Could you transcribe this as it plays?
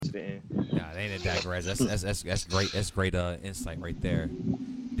spitting. Nah, they ain't digress. That's great. That's great insight right there.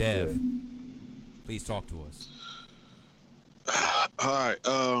 Dev, please talk to us. All right.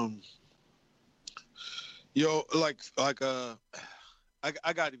 Yo, I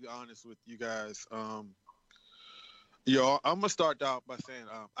got to be honest with you guys. Yo, I'm gonna start out by saying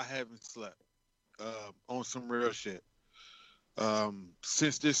I haven't slept on some real shit.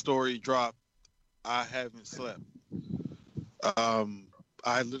 Since this story dropped, I haven't slept. Um,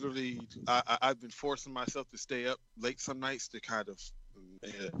 I've been forcing myself to stay up late some nights to kind of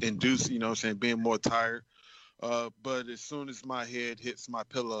induce, you know what I'm saying, being more tired. But as soon as my head hits my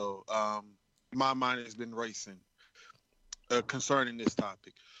pillow, my mind has been racing concerning this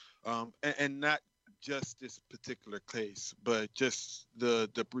topic. And not just this particular case, but just the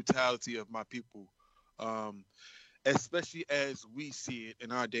brutality of my people, especially as we see it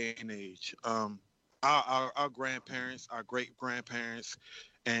in our day and age. Our grandparents, our great grandparents,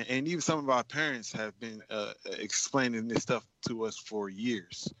 and even some of our parents have been explaining this stuff to us for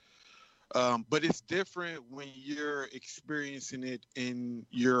years. But it's different when you're experiencing it in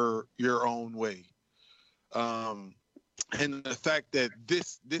your own way. And the fact that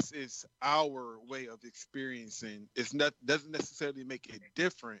this is our way of experiencing doesn't necessarily make it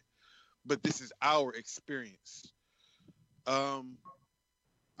different, but this is our experience. I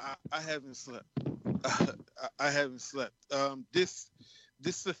haven't slept. I haven't slept. This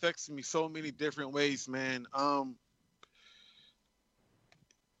affects me so many different ways, man.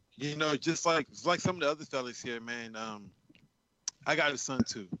 You know, just like some of the other fellas here, man. I got a son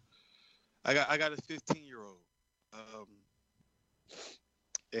too. I got a 15-year-old.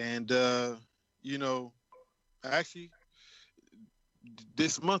 And you know, actually,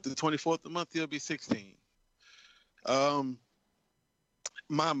 this month, the 24th of the month, he'll be 16.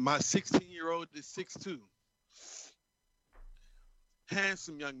 My 16-year-old is 6'2",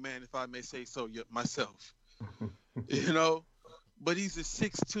 handsome young man, if I may say so myself. You know, but he's a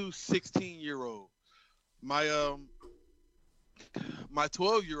 6'2", 16-year-old. My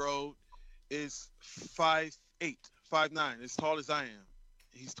 12-year-old is 5'8", 5'9", as tall as I am.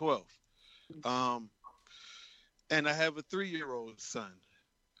 He's 12. And I have a 3-year-old son.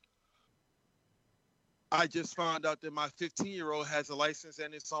 I just found out that my 15-year-old has a license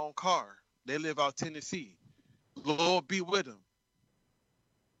and his own car. They live out Tennessee. Lord be with him.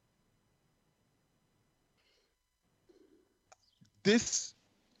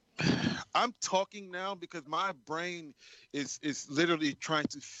 I'm talking now because my brain is literally trying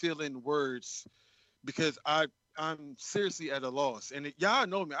to fill in words because I'm seriously at a loss. And y'all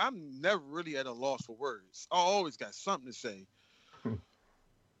know me, I'm never really at a loss for words. I always got something to say.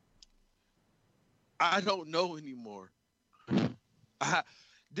 I don't know anymore.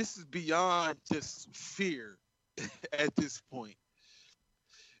 This is beyond just fear at this point.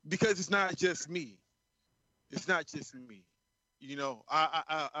 Because it's not just me. It's not just me. You know,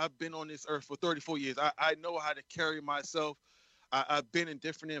 I've been on this earth for 34 years. I know how to carry myself. I've been in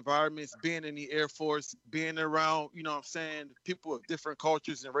different environments, being in the Air Force, being around, you know what I'm saying, people of different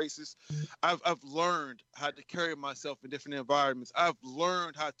cultures and races. I've learned how to carry myself in different environments. I've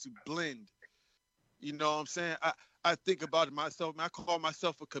learned how to blend. You know what I'm saying? I think about it myself, and I call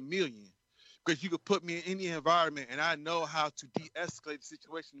myself a chameleon because you could put me in any environment, and I know how to de-escalate the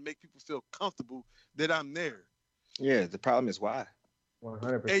situation to make people feel comfortable that I'm there. Yeah, the problem is why.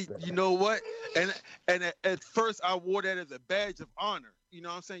 100%. Hey, you know what? And at first I wore that as a badge of honor. You know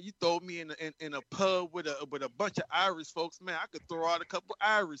what I'm saying? You throw me in a pub with a bunch of Irish folks, man. I could throw out a couple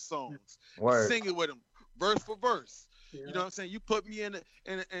Irish songs, sing it with them, verse for verse. Yeah. You know what I'm saying? You put me in a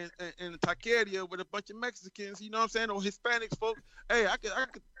taqueria with a bunch of Mexicans, you know what I'm saying, or Hispanics folks. Hey, I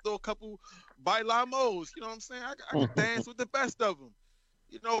could throw a couple bailamos. You know what I'm saying? I could dance with the best of them.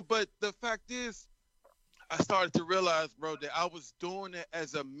 You know, but the fact is, I started to realize, bro, that I was doing it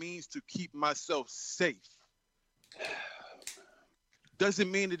as a means to keep myself safe.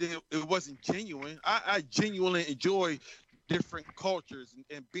 Doesn't mean that it wasn't genuine. I genuinely enjoy different cultures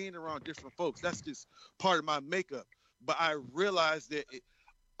and being around different folks. That's just part of my makeup. But I realized that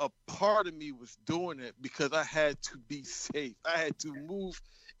a part of me was doing it because I had to be safe. I had to move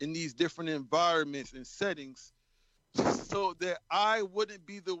in these different environments and settings so that I wouldn't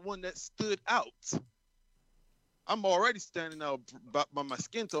be the one that stood out. I'm already standing out by my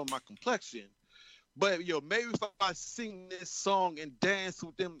skin tone, my complexion. But, yo, maybe if I sing this song and dance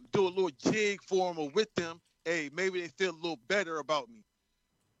with them, do a little jig for them or with them, hey, maybe they feel a little better about me.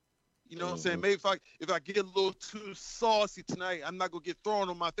 You know what I'm saying? Maybe if I get a little too saucy tonight, I'm not going to get thrown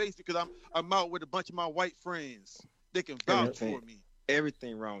on my face because I'm out with a bunch of my white friends. They can vouch for me.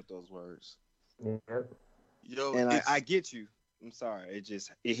 Everything wrong with those words. Yep. Yo, and I get you. I'm sorry.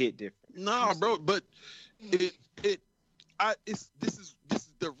 It hit different. No, bro, but it it this is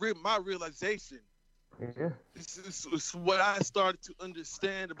my realization. Yeah. This is what I started to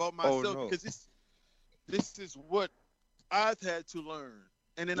understand about Oh myself no. because this is what I've had to learn.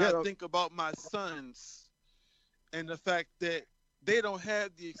 And then Yeah. I think about my sons and the fact that they don't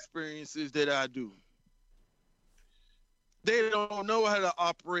have the experiences that I do. They don't know how to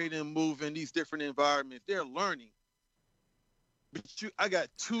operate and move in these different environments. They're learning. But I got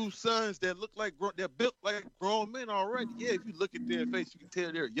two sons that look like they're built like grown men already. Yeah, if you look at their face, you can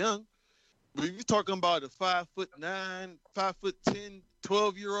tell they're young. But if you're talking about a 5'9", 5'10",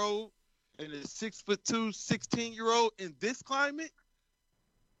 12-year-old, and a 6'2", 16-year-old in this climate,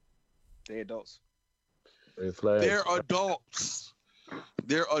 They adults. Red flag. they're adults.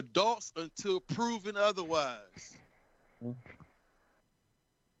 They're adults until proven otherwise.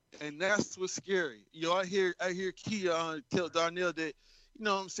 And that's what's scary. I hear Keon tell Darnell that, you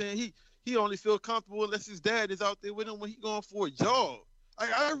know what I'm saying, he only feel comfortable unless his dad is out there with him when he going for a jog.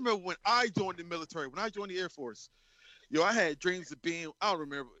 I remember when I joined the military, when I joined the Air Force, I had dreams of being, I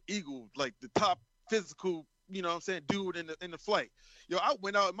remember, Eagle, like the top physical, you know what I'm saying, dude in the flight. I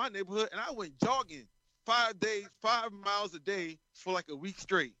went out in my neighborhood and I went jogging 5 miles a day for like a week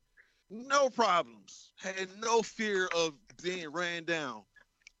straight. No problems. Had no fear of being ran down.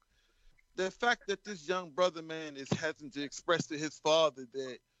 The fact that this young brother, man, is having to express to his father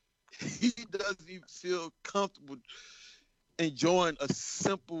that he doesn't even feel comfortable enjoying a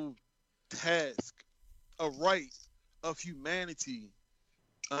simple task, a right of humanity,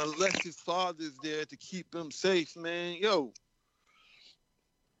 unless his father's there to keep him safe, man.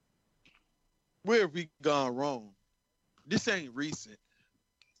 Where have we gone wrong? This ain't recent.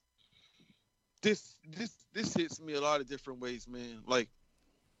 This hits me a lot of different ways, man. Like,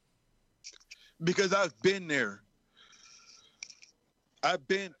 because I've been there. I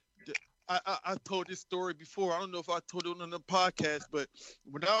told this story before. I don't know if I told it on the podcast, but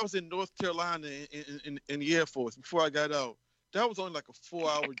when I was in North Carolina in the Air Force, before I got out, that was only like a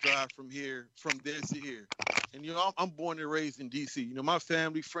 4-hour drive from there to here. And, I'm born and raised in D.C. My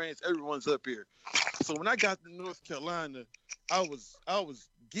family, friends, everyone's up here. So when I got to North Carolina, I was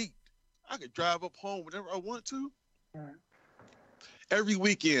geeked. I could drive up home whenever I want to. Every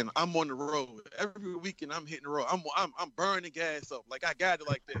weekend, I'm on the road. Every weekend, I'm hitting the road. I'm burning gas up. Like, I got it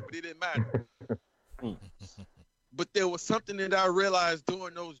like that, but it didn't matter. But there was something that I realized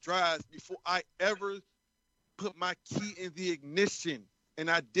during those drives before I ever put my key in the ignition, and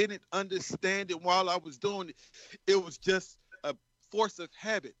I didn't understand it while I was doing it. It was just a force of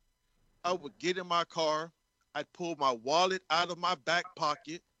habit. I would get in my car. I'd pull my wallet out of my back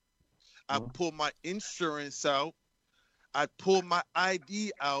pocket. I'd pull my insurance out. I'd pull my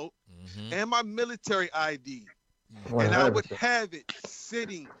ID out and my military ID. 100%. And I would have it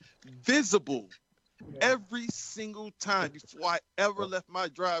sitting visible every single time before I ever left my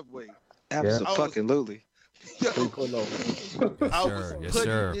driveway. Absolutely. I was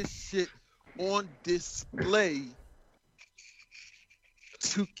putting this shit on display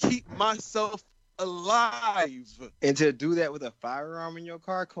to keep myself alive. And to do that with a firearm in your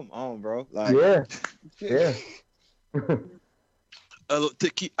car? Come on, bro. Like, yeah.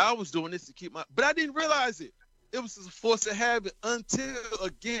 I was doing this to keep but I didn't realize it. It was a force of habit until,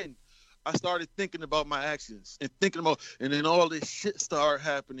 again, I started thinking about my actions and and then all this shit started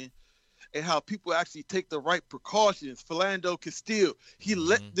happening, and how people actually take the right precautions. Philando Castile, he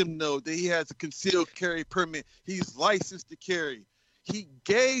let them know that he has a concealed carry permit. He's licensed to carry. He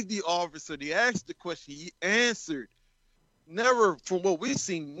gave the officer, they asked the question, he answered. Never, from what we've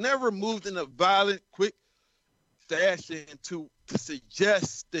seen, never moved in a violent, quick fashion to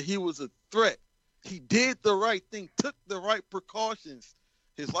suggest that he was a threat. He did the right thing, took the right precautions.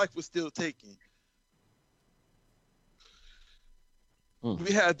 His life was still taken.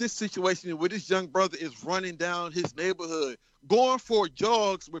 We have this situation where this young brother is running down his neighborhood, going for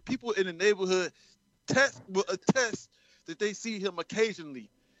jogs where people in the neighborhood will attest that they see him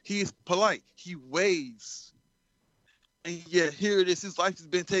occasionally. He is polite. He waves. And yet here it is. His life has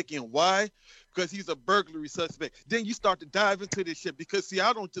been taken. Why? Because he's a burglary suspect. Then you start to dive into this shit because, see,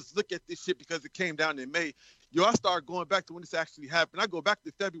 I don't just look at this shit because it came down in May. I start going back to when this actually happened. I go back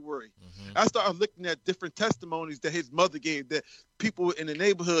to February. I started looking at different testimonies that his mother gave, that people in the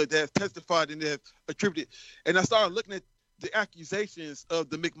neighborhood that have testified and that have attributed. And I started looking at the accusations of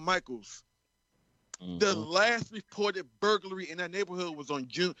the McMichaels. The last reported burglary in that neighborhood was on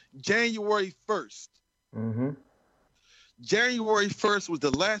January 1st. January 1st was the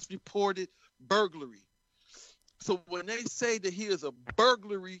last reported burglary. So when they say that he is a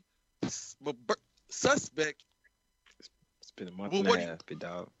burglary suspect, been a month Well, and what a do you, half, big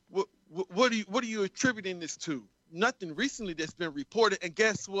dog. what are you attributing this to? Nothing recently that's been reported. And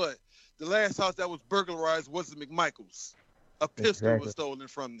guess what? The last house that was burglarized was the McMichaels. A pistol was stolen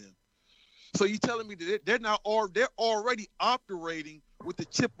from them. So you telling me that they're already operating with the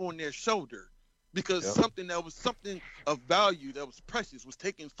chip on their shoulder because something of value that was precious was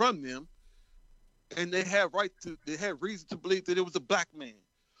taken from them, and they had reason to believe that it was a black man.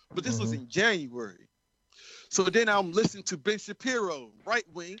 But this was in January. So then I'm listening to Ben Shapiro, right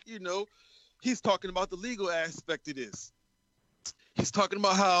wing, he's talking about the legal aspect of this. He's talking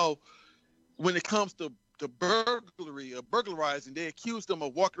about how when it comes to the burglary or burglarizing, they accused them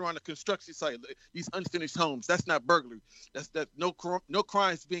of walking around a construction site, these unfinished homes. That's not burglary. That's no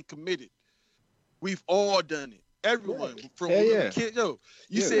crimes being committed. We've all done it. Everyone from kid,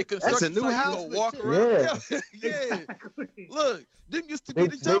 you said construction that's a new site, house. you go walk around. Yeah. Exactly. Look, them used to be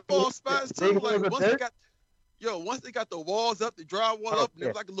the jump off spots too. Like once they got the walls up, the drywall up, and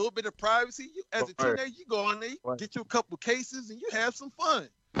there's like a little bit of privacy. You, as a teenager, you go in there, you get you a couple cases, and you have some fun.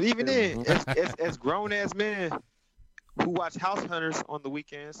 But even then, as grown ass men who watch House Hunters on the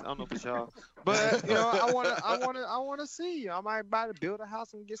weekends, I don't know if it's y'all, but I wanna see. I might buy to build a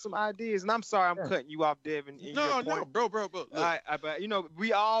house and get some ideas. And I'm sorry, I'm cutting you off, Devin. No, bro. Look, but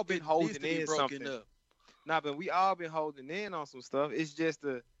we all been holding in something. Up. Nah, but we all been holding in on some stuff. It's just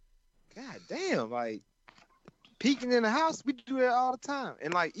god damn, like peeking in the house. We do that all the time.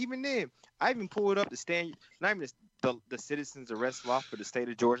 And like even then, I even pulled up the stand. Not even the citizens arrest law for the state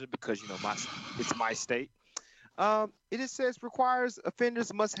of Georgia because it's my state. It just says requires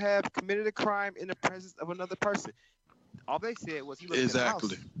offenders must have committed a crime in the presence of another person. All they said was he lived in the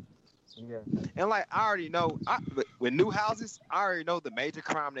house. Yeah. And like I already know, with new houses, I already know the major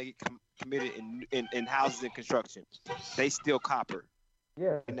crime they get committed in houses in construction. They steal copper.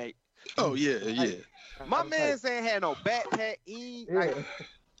 Yeah. And they. Oh yeah. My man's ain't had no backpack.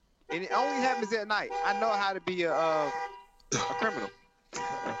 And it only happens at night. I know how to be a criminal.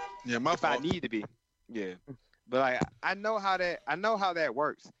 Yeah, my fault. If I need to be. Yeah. But like I know how that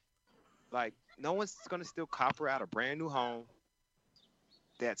works. Like no one's gonna steal copper out of a brand new home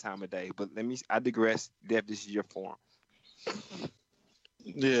that time of day. But I digress. Dev, this is your forum.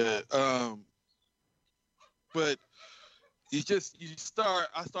 Yeah. But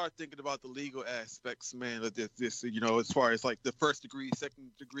I start thinking about the legal aspects, man, of this, as far as like the first degree, second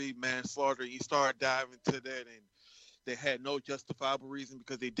degree manslaughter. You start diving into that, and they had no justifiable reason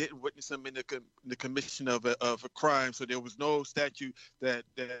because they didn't witness them in the commission of a crime. So there was no statute that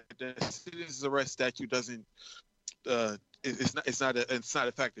the citizen's arrest statute doesn't. It's not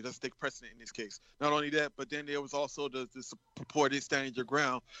a factor. It doesn't take precedent in this case. Not only that, but then there was also the purported standing your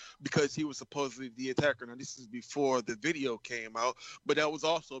ground because he was supposedly the attacker. Now this is before the video came out, but that was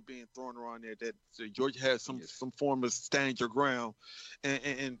also being thrown around there that Georgia had some form of standing your ground,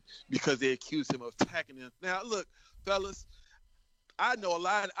 and because they accused him of attacking him. Now look, fellas, I know a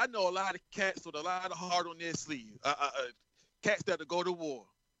lot of cats with a lot of heart on their sleeve. Cats that'll go to war.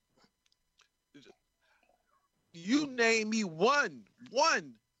 You name me one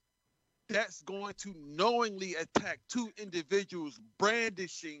that's going to knowingly attack two individuals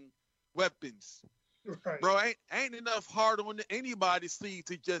brandishing weapons. Right. Bro, ain't enough heart on anybody's sleeve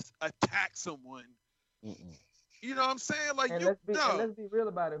to just attack someone. Mm-mm. You know what I'm saying? Like, and let's be real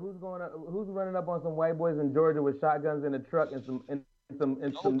about it. Who's running up on some white boys in Georgia with shotguns in a truck and some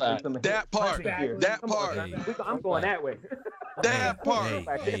that part. I'm going that way. That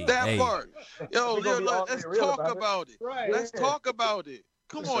part. Yo, let's talk about it. Right. Let's talk about it.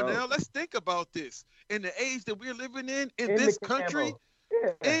 Come on now, let's think about this. In the age that we're living in this country,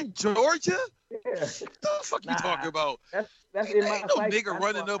 in Georgia, what the fuck you talking about? That's ain't no nigga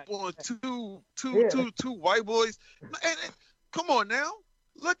running up on two white boys. And come on now,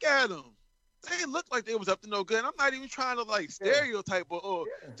 look at them. They didn't look like they was up to no good. I'm not even trying to like stereotype but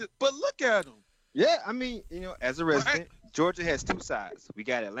look at them. Yeah, I mean, as a resident, Georgia has two sides. We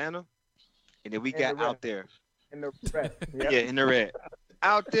got Atlanta, and then we got out there. In the red. Yep. Yeah, in the red.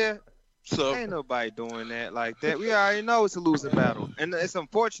 Out there, so ain't nobody doing that like that. We already know it's a losing battle. And it's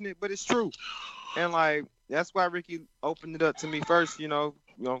unfortunate, but it's true. And like that's why Ricky opened it up to me first,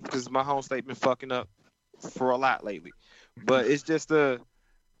 because my home state been fucking up for a lot lately. But it's just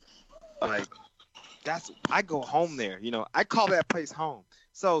I go home there, I call that place home.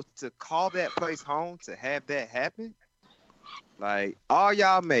 So to call that place home, to have that happen, like all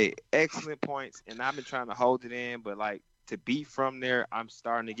y'all made excellent points, and I've been trying to hold it in, but like to be from there, I'm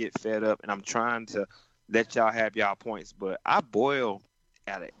starting to get fed up, and I'm trying to let y'all have y'all points, but I boil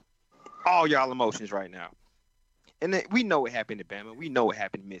at it, all y'all emotions right now. And we know what happened in Bama, we know what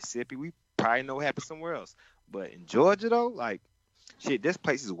happened in Mississippi, we probably know what happened somewhere else, But in Georgia though, like shit, this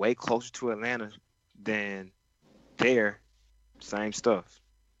place is way closer to Atlanta than there. Same stuff.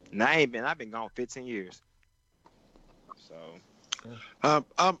 And I've been gone 15 years. So I'm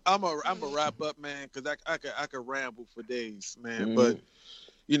a wrap up, man, because I could ramble for days, man. Mhm. But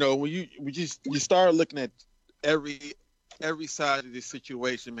you know, when you start looking at every side of this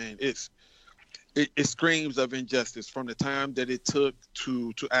situation, man, it screams of injustice from the time that it took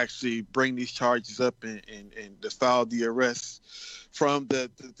to actually bring these charges up and to file the arrest, from the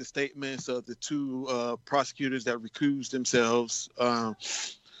statements of the two prosecutors that recused themselves.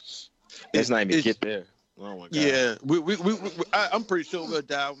 let's not even get there. Oh my God. Yeah, I'm pretty sure we'll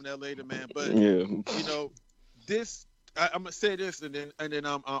dive on that later, man. But Yeah. you know, this I'm gonna say this and then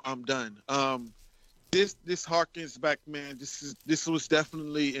I'm done. This harkens back, man. This was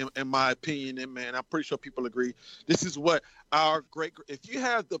definitely, in my opinion, and man, I'm pretty sure people agree. This is what our if you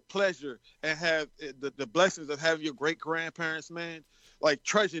have the pleasure and have the blessings of having your great grandparents, man, like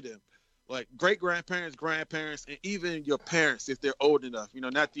treasure them. Like great grandparents, grandparents, and even your parents if they're old enough. You know,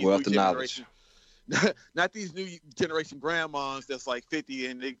 not these Wealth new of knowledge. generation. Not these new generation grandmas that's like 50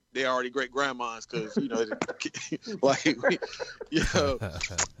 and they already great grandmas, because you know, like you know.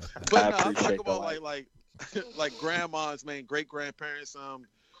 But no, I'm talking about like grandmas, man, great grandparents,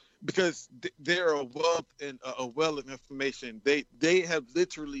 because they're a well of information. They have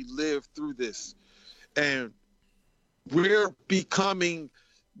literally lived through this, and we're becoming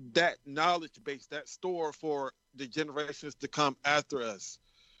that knowledge base, that store for the generations to come after us.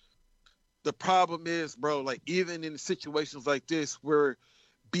 The problem is, bro, like even in situations like this where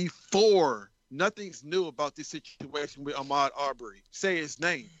before, nothing's new about this situation with Ahmaud Arbery. Say his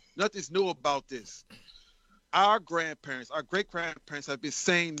name. Nothing's new about this. Our grandparents, our great-grandparents have been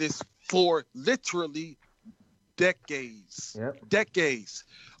saying this for literally decades. Yep. Decades.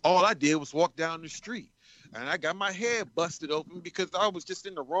 All I did was walk down the street and I got my head busted open because I was just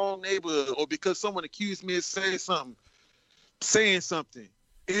in the wrong neighborhood, or because someone accused me of saying something.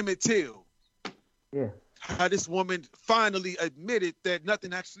 Emmett Till. Yeah. How this woman finally admitted that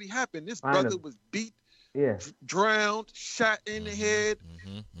nothing actually happened. This brother was beat, drowned, shot in the head,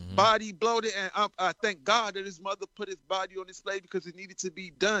 body bloated, and I thank God that his mother put his body on display because it needed to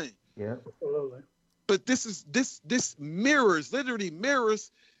be done. Yeah, absolutely. But this literally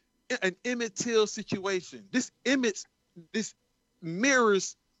mirrors an Emmett Till situation. This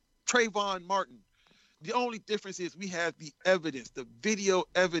mirrors Trayvon Martin. The only difference is we have the evidence, the video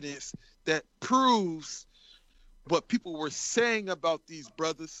evidence that proves what people were saying about these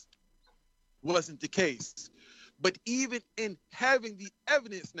brothers wasn't the case. But even in having the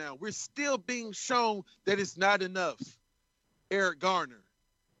evidence now, we're still being shown that it's not enough. Eric Garner.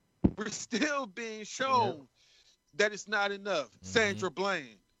 We're still being shown that it's not enough. Sandra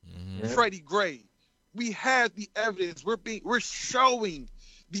Bland. Freddie Gray. We have the evidence. We're showing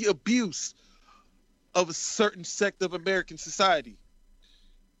the abuse of a certain sect of American society.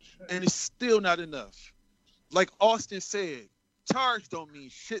 And it's still not enough. Like Austin said, charge don't mean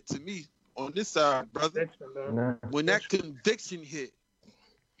shit to me on this side, brother. When that conviction hit,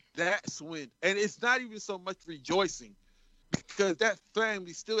 that's when, and it's not even so much rejoicing, because that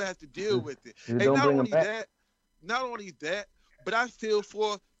family still has to deal with it. And not only that, but I feel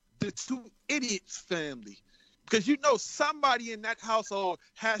for the two idiots family, because you know somebody in that household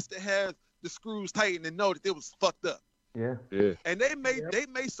has to have the screws tightened and know that it was fucked up. Yeah. And they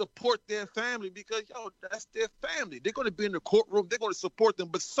may support their family because that's their family. They're going to be in the courtroom. They're going to support them,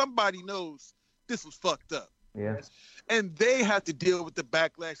 but somebody knows this was fucked up. Yeah. And they have to deal with the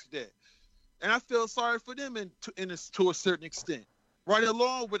backlash of that. And I feel sorry for them to a certain extent, right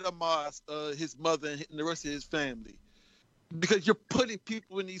along with Ahmaud's, his mother and the rest of his family, because you're putting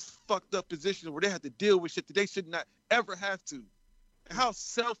people in these fucked up positions where they have to deal with shit that they should not ever have to. And how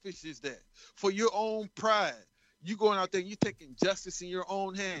selfish is that? For your own pride, you going out there and you taking justice in your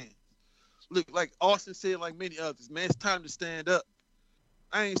own hands. Look, like Austin said, like many others, man, it's time to stand up.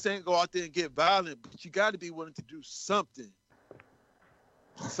 I ain't saying go out there and get violent, but you got to be willing to do something.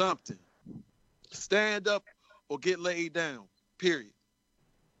 Something. Stand up or get laid down. Period.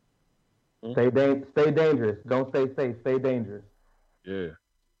 Stay dangerous. Don't stay safe. Stay dangerous. Yeah.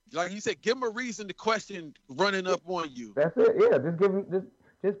 Like you said, give them a reason to question running up on you. That's it. Yeah, just give them,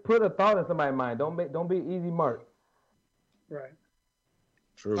 just put a thought in somebody's mind. Don't be easy mark. Right.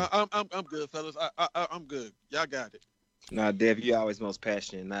 True. I'm good, fellas. I'm good. Y'all got it. Nah, Dev, you always most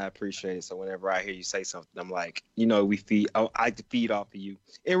passionate, and I appreciate it. So whenever I hear you say something, I'm like, you know, I like to feed off of you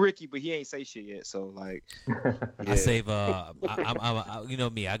and Ricky, but he ain't say shit yet. So like, I save. I'm you know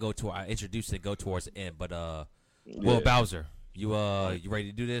me. I introduce it, go towards the end. But Will Bowser, you ready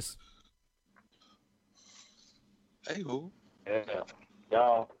to do this? Hey, who? Yeah.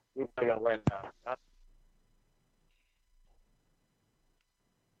 Y'all, we gotta right now.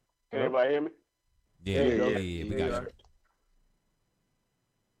 Can everybody hear me? Yeah, Yeah, yeah, yeah. yeah, we There got you you. are.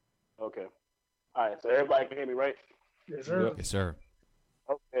 Okay. All right, so everybody can hear me, right? Yes, Yep. Yes, sir.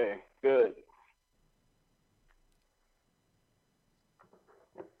 Okay, good.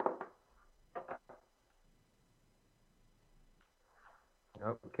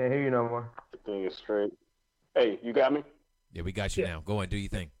 Nope, can't hear you no more. Everything is straight. Hey, you got me? Yeah, we got you now. Go and do your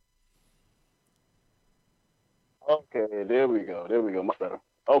thing. Okay, there we go. There we go. Much better.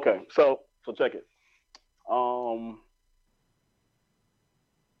 Okay, so check it.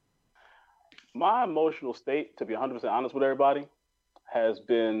 My emotional state, to be 100% honest with everybody, has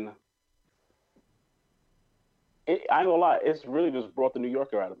been. I ain't gonna lie. It's really just brought the New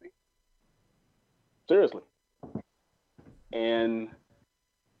Yorker out of me. Seriously. And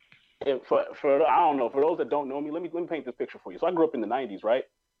for I don't know, for those that don't know me, let me paint this picture for you. So I grew up in the '90s, right?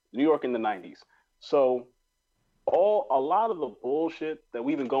 New York in the '90s. So a lot of the bullshit that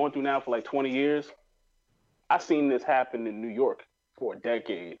we've been going through now for like 20 years, I seen this happen in New York for a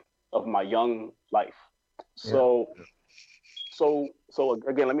decade of my young life. So so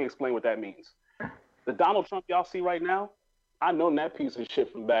again, let me explain what that means. The Donald Trump y'all see right now, I know that piece of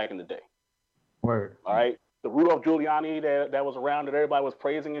shit from back in the day. Word. All right. The Rudolph Giuliani that was around that everybody was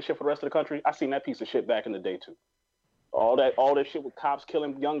praising and shit for the rest of the country, I seen that piece of shit back in the day too. All that shit with cops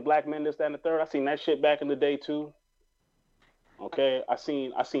killing young black men, this, that, and the third. I seen that shit back in the day too. Okay, I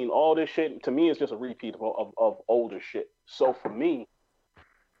seen all this shit. To me, it's just a repeat of older shit. So for me,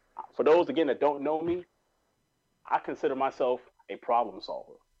 for those again that don't know me, I consider myself a problem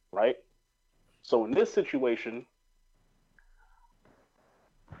solver, right? So in this situation,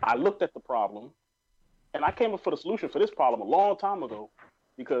 I looked at the problem and I came up with a solution for this problem a long time ago.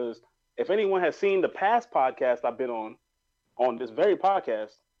 Because if anyone has seen the past podcast I've been on this very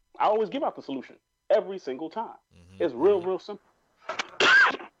podcast, I always give out the solution every single time. Mm-hmm. It's real simple.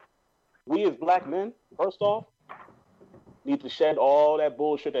 We as black men, first off, need to shed all that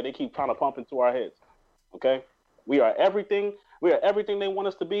bullshit that they keep trying to pump into our heads. Okay? We are everything. We are everything they want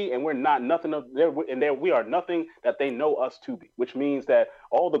us to be, and we're not nothing of there. And there, we are nothing that they know us to be. Which means that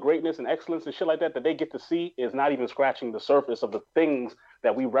all the greatness and excellence and shit like that they get to see is not even scratching the surface of the things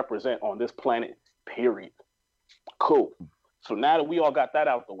that we represent on this planet. Period. Cool. So now that we all got that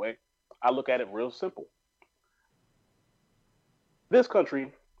out of the way, I look at it real simple. This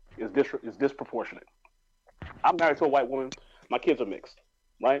country is disproportionate. I'm married to a white woman. My kids are mixed,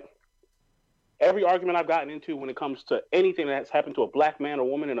 right? Every argument I've gotten into when it comes to anything that's happened to a black man or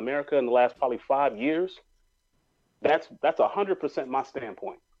woman in America in the last probably 5 years, that's 100% my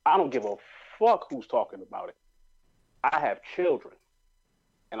standpoint. I don't give a fuck who's talking about it. I have children,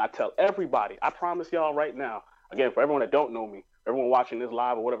 and I tell everybody. I promise y'all right now. Again, for everyone that don't know me, everyone watching this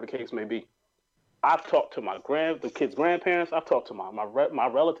live or whatever the case may be, I've talked to the kids' grandparents. I've talked to my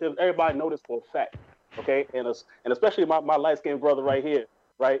relatives. Everybody know this for a fact. Okay, and especially my light skinned brother right here,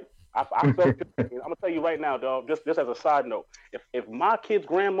 right? I felt. I'm gonna tell you right now, dog. Just as a side note, if my kid's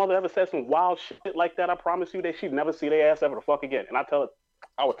grandmother ever said some wild shit like that, I promise you that she'd never see their ass ever the fuck again. And I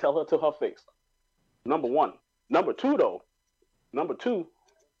would tell her to her face. Number one. Number two,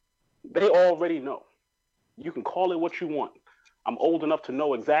 they already know. You can call it what you want. I'm old enough to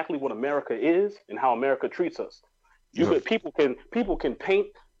know exactly what America is and how America treats us. People can paint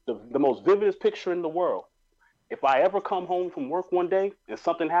the most vividest picture in the world. If I ever come home from work one day and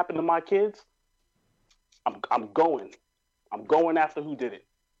something happened to my kids, I'm going after who did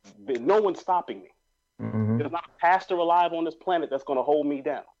it. No one's stopping me. Mm-hmm. There's not a pastor alive on this planet that's going to hold me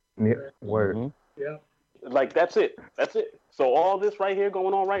down. Yeah. Word. Mm-hmm. Yeah. Like that's it. So all this right here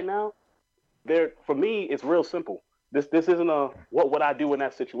going on right now, for me, it's real simple. This isn't a what would I do in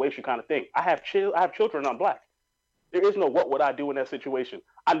that situation kind of thing. I have children and I'm black. There is no what would I do in that situation.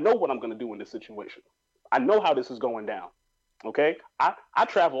 I know what I'm going to do in this situation. I know how this is going down. Okay? I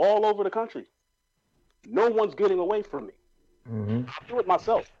travel all over the country. No one's getting away from me. Mm-hmm. I do it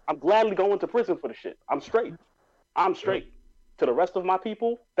myself. I'm gladly going to prison for the shit. I'm straight. To the rest of my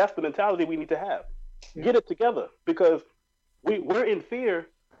people, that's the mentality we need to have. Yeah. Get it together because we're in fear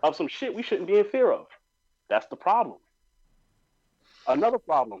of some shit we shouldn't be in fear of. That's the problem. Another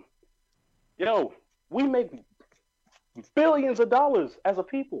problem. We make billions of dollars as a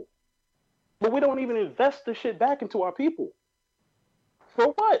people, but we don't even invest the shit back into our people. For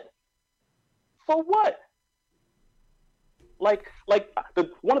what? For what? Like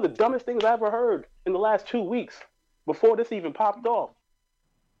one of the dumbest things I ever heard in the last 2 weeks before this even popped off.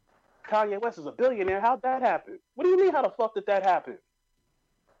 Kanye West is a billionaire. How'd that happen? What do you mean? How the fuck did that happen?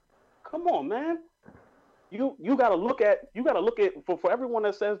 Come on, man. You gotta look at for everyone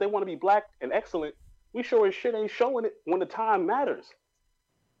that says they want to be black and excellent. We sure as shit ain't showing it when the time matters.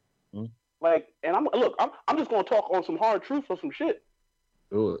 Like, and I'm just gonna talk on some hard truth or some shit.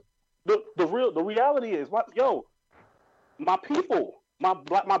 Do it. The reality is, my people, my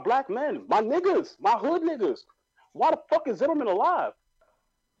black men, my niggas, my hood niggas. Why the fuck is Zimmerman alive?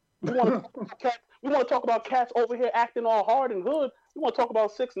 We want to talk about cats over here acting all hard and hood. We want to talk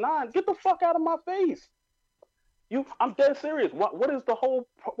about 6ix9ine. Get the fuck out of my face. I'm dead serious. What is the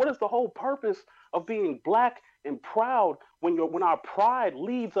whole purpose of being black and proud when our pride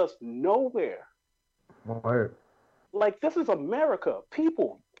leads us nowhere? Word. Like, this is America,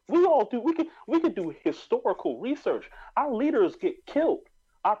 people. We could do historical research. Our leaders get killed.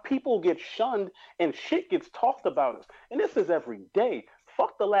 Our people get shunned and shit gets talked about us. And this is every day.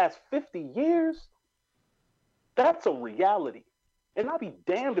 Fuck the last 50 years. That's a reality. And I'll be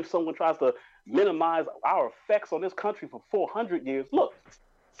damned if someone tries to minimize our effects on this country for 400 years. Look,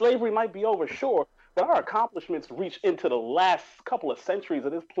 slavery might be over, sure, but our accomplishments reach into the last couple of centuries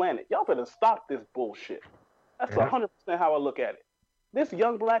of this planet. Y'all better stop this bullshit. That's 100% how I look at it. This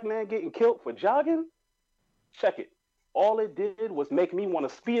young black man getting killed for jogging, check it. All it did was make me want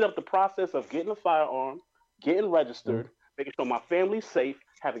to speed up the process of getting a firearm, getting registered, making sure my family's safe,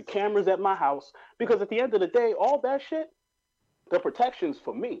 having cameras at my house. Because at the end of the day, all that shit, the protection's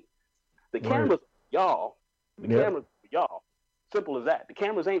for me. The cameras, y'all. The cameras for y'all. Simple as that. The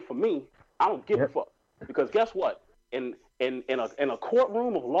cameras ain't for me. I don't give a fuck. Because guess what? In a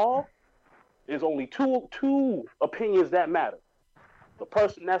courtroom of law, there's only two opinions that matter. The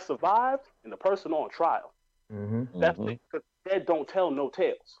person that survived and the person on trial. That's it. Because dead don't tell no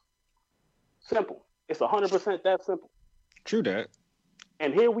tales. Simple. It's 100% that simple. True that.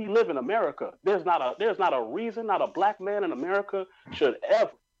 And here we live in America. There's not a reason, not a black man in America should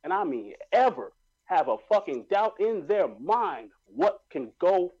ever, and I mean ever, have a fucking doubt in their mind what can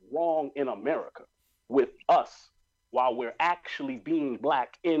go wrong in America with us while we're actually being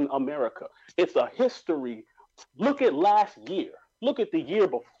black in America. It's a history. Look at last year. Look at the year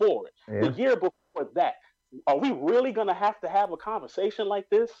before it. The year before that. Are we really going to have a conversation like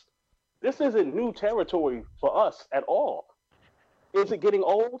this? This isn't new territory for us at all. Is it getting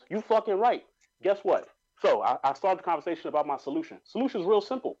old? You fucking right. Guess what? So I started the conversation about my solution. Solution's real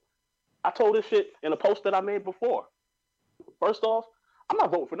simple. I told this shit in a post that I made before. First off, I'm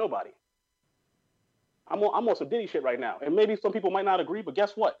not voting for nobody. I'm on some Diddy shit right now. And maybe some people might not agree, but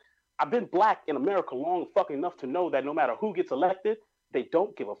guess what? I've been black in America long fucking enough to know that no matter who gets elected, they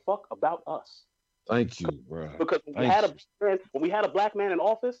don't give a fuck about us. Thank you, bro. Because when we had a black man in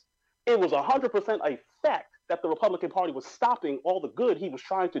office, it was 100% a fact that the Republican Party was stopping all the good he was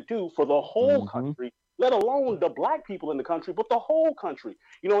trying to do for the whole country, let alone the black people in the country, but the whole country.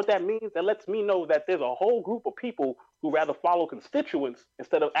 You know what that means? That lets me know that there's a whole group of people who rather follow constituents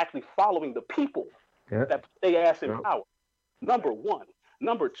instead of actually following the people that put their ass in power. Number one.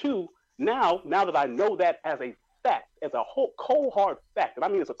 Number two, now that I know that as a fact, as a whole cold hard fact, and I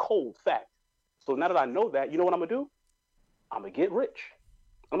mean it's a cold fact. So now that I know that, you know what I'm gonna do? I'm gonna get rich.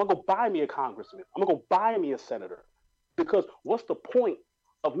 I'm gonna go buy me a congressman. I'm gonna go buy me a senator. Because what's the point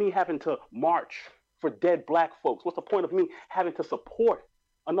of me having to march for dead black folks? What's the point of me having to support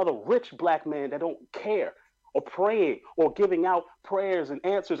another rich black man that don't care, or praying or giving out prayers and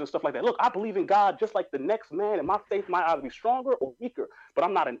answers and stuff like that? Look, I believe in God just like the next man, and my faith might either be stronger or weaker, but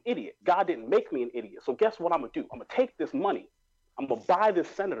I'm not an idiot. God didn't make me an idiot. So guess what I'm gonna do? I'm gonna take this money. I'm gonna buy this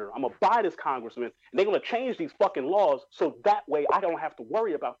senator. I'm gonna buy this congressman, and they're gonna change these fucking laws so that way I don't have to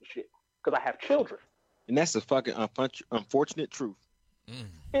worry about the shit because I have children. And that's the fucking unfortunate truth.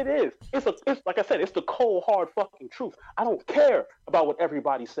 It is. It's like I said, it's the cold, hard fucking truth. I don't care about what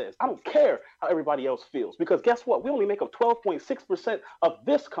everybody says. I don't care how everybody else feels. Because guess what? We only make up 12.6% of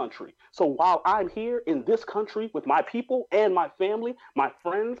this country. So while I'm here in this country with my people and my family, my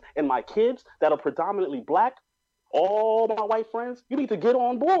friends and my kids that are predominantly black, all my white friends, you need to get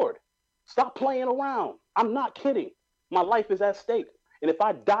on board. Stop playing around. I'm not kidding. My life is at stake. And if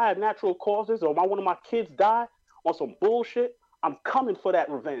I die of natural causes or one of my kids die on some bullshit, I'm coming for that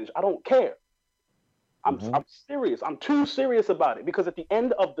revenge. I don't care. I'm serious. I'm too serious about it because at the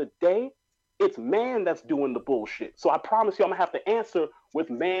end of the day, it's man that's doing the bullshit. So I promise you I'm going to have to answer with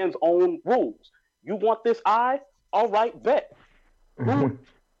man's own rules. You want this eye? All right, bet.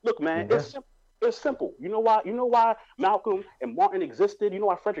 Look, man, it's simple. You know why Malcolm and Martin existed? You know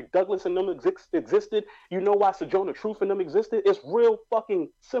why Frederick Douglass and them existed? You know why Sojourner Truth and them existed? It's real fucking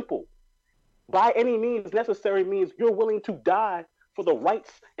simple. By any means necessary means you're willing to die for the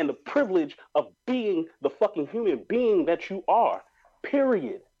rights and the privilege of being the fucking human being that you are.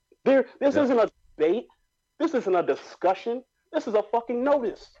 Period. This isn't a debate. This isn't a discussion. This is a fucking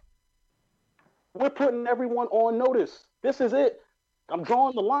notice. We're putting everyone on notice. This is it. I'm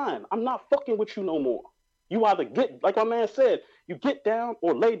drawing the line. I'm not fucking with you no more. You either get, like my man said, you get down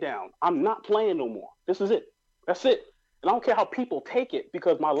or lay down. I'm not playing no more. This is it. That's it. And I don't care how people take it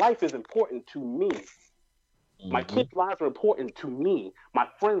because my life is important to me. My kids' lives are important to me. My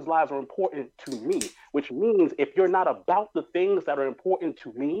friends' lives are important to me, which means if you're not about the things that are important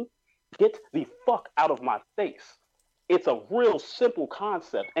to me, get the fuck out of my face. It's a real simple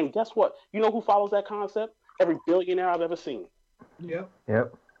concept. And guess what? You know who follows that concept? Every billionaire I've ever seen. Yep.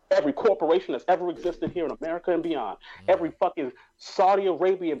 Every corporation that's ever existed here in America and beyond. Every fucking Saudi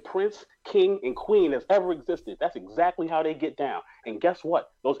Arabian prince, king, and queen that's ever existed. That's exactly how they get down. And guess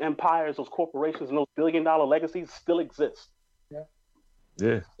what? Those empires, those corporations, and those billion-dollar legacies still exist.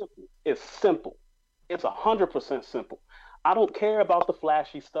 Yeah. It's simple. It's 100% simple. I don't care about the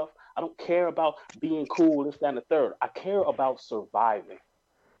flashy stuff. I don't care about being cool, this, that, and the third. I care about surviving.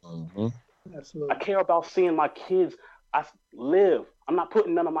 Absolutely. I care about seeing my kids live. I'm not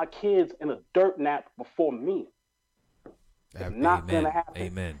putting none of my kids in a dirt nap before me. It's not going to happen.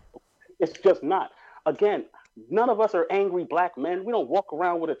 Amen. It's just not. Again, none of us are angry black men. We don't walk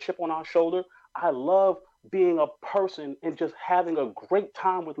around with a chip on our shoulder. I love being a person and just having a great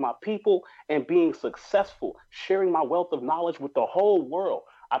time with my people and being successful, sharing my wealth of knowledge with the whole world.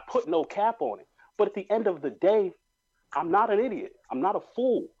 I put no cap on it. But at the end of the day, I'm not an idiot. I'm not a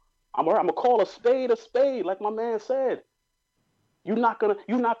fool. I'm gonna call a spade, like my man said. You're not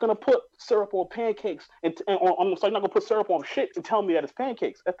gonna put syrup on pancakes and I'm not gonna put syrup on shit and tell me that it's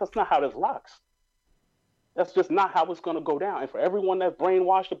pancakes. That's not how this rocks. That's just not how it's gonna go down. And for everyone that's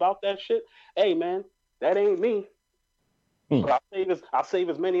brainwashed about that shit, hey man, that ain't me. But I'll save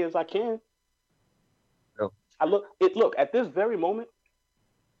as many as I can. Yep. Look at this very moment,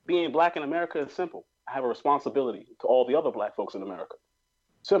 being black in America is simple. I have a responsibility to all the other black folks in America.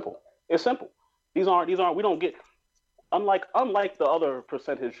 Simple. It's simple. These aren't. We don't get. Unlike the other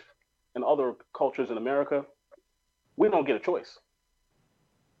percentage in other cultures in America, we don't get a choice.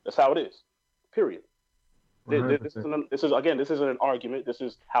 That's how it is. Period. This isn't an argument. This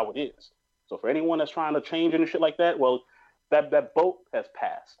is how it is. So for anyone that's trying to change and shit like that, well, that boat has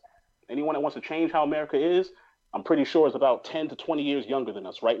passed. Anyone that wants to change how America is, I'm pretty sure is about 10 to 20 years younger than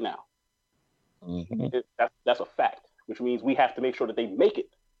us right now. That's a fact, which means we have to make sure that they make it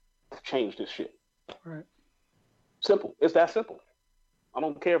to change this shit. Right. Simple. It's that simple. I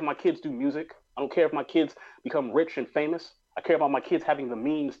don't care if my kids do music. I don't care if my kids become rich and famous. I care about my kids having the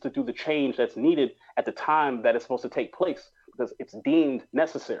means to do the change that's needed at the time that it's supposed to take place because it's deemed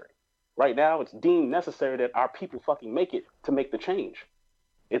necessary. Right now, it's deemed necessary that our people fucking make it to make the change.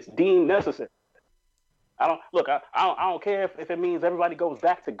 It's deemed necessary. I don't care if it means everybody goes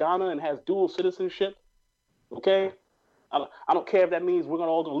back to Ghana and has dual citizenship. Okay? I don't care if that means we're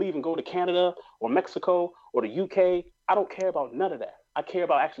all gonna leave and go to Canada or Mexico or the UK. I don't care about none of that. I care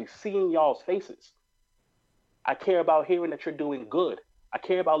about actually seeing y'all's faces. I care about hearing that you're doing good. I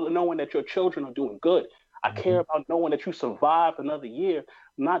care about knowing that your children are doing good. I care about knowing that you survived another year,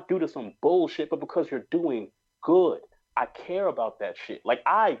 not due to some bullshit, but because you're doing good. I care about that shit. Like,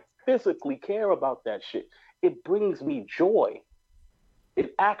 I physically care about that shit. It brings me joy.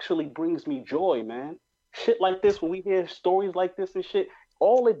 It actually brings me joy, man. Shit like this, when we hear stories like this and shit,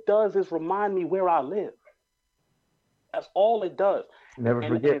 all it does is remind me where I live. That's all it does. Never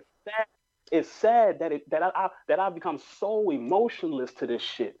forget. It's sad that I've become so emotionless to this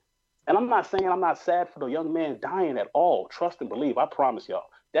shit. And I'm not saying I'm not sad for the young man dying at all. Trust and believe. I promise y'all,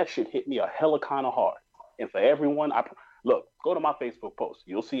 that shit hit me a hella kind of hard. And for everyone, look, go to my Facebook post.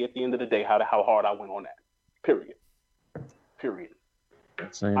 You'll see at the end of the day how hard I went on that. Period.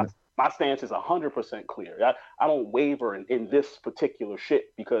 My stance is 100% clear. I don't waver in this particular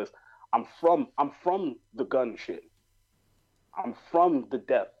shit because I'm from the gun shit. I'm from the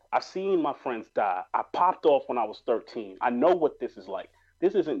death. I've seen my friends die. I popped off when I was 13. I know what this is like.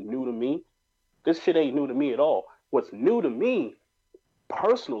 This isn't new to me. This shit ain't new to me at all. What's new to me,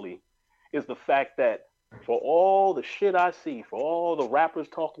 personally, is the fact that for all the shit I see, for all the rappers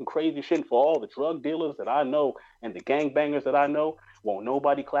talking crazy shit, for all the drug dealers that I know and the gangbangers that I know, won't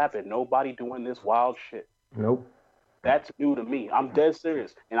nobody clap at nobody doing this wild shit. Nope. That's new to me. I'm dead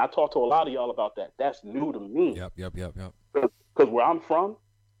serious. And I talk to a lot of y'all about that. That's new to me. Yep. Because where I'm from,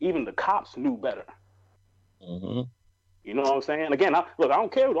 even the cops knew better. You know what I'm saying? Again, I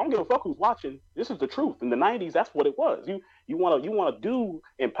don't care. I don't give a fuck who's watching. This is the truth. In the 90s, that's what it was. You want to do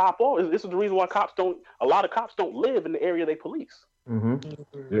and pop off. This is the reason why a lot of cops don't live in the area they police.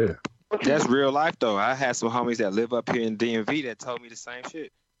 Yeah. That's real life though. I had some homies that live up here in DMV that told me the same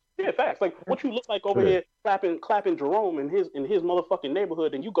shit. Yeah, facts. Like what you look like over here clapping Jerome in his motherfucking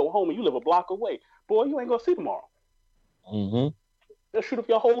neighborhood, and you go home and you live a block away. Boy, you ain't gonna see tomorrow. Mm-hmm. They'll shoot up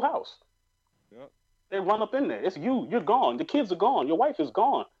your whole house. Yep. They run up in there. It's you. You're gone. The kids are gone. Your wife is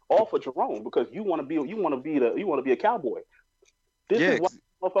gone. All for Jerome because you want to be a cowboy. This is why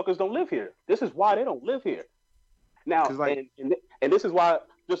motherfuckers don't live here. This is why they don't live here. Now, like, and this is why.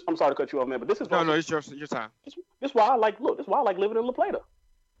 I'm sorry to cut you off, man, but this is why. No, it's your time. This is why I like. Look, this is why I like living in La Plata.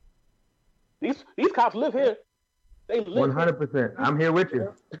 These cops live here. They live 100%. I'm here with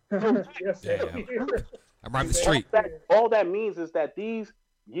you. Yes, I'm right the street. All that means is that these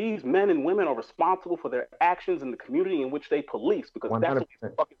men and women are responsible for their actions in the community in which they police because 100%. That's what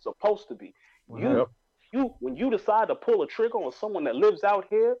they're fucking supposed to be. When you decide to pull a trigger on someone that lives out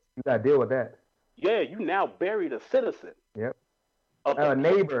here, you gotta deal with that. Yeah, you now buried a citizen. Yep. A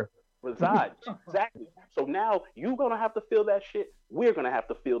neighbor. Reside. Exactly. So now you're gonna have to feel that shit. We're gonna have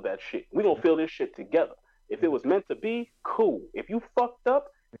to feel that shit. We're gonna feel this shit together. If it was meant to be, cool. If you fucked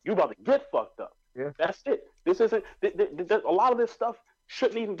up, you about to get fucked up. Yeah. That's it. This isn't. A lot of this stuff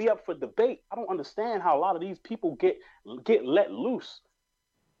shouldn't even be up for debate. I don't understand how a lot of these people get let loose.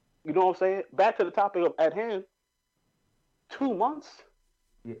 You know what I'm saying? Back to the topic at hand. 2 months.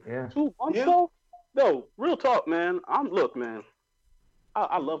 Yeah. 2 months though. No, real talk, man. Look, man.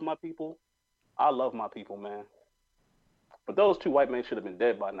 I love my people. I love my people, man. But those 2 white men should have been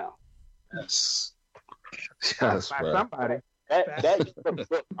dead by now. Yes. Yes, bro. Somebody.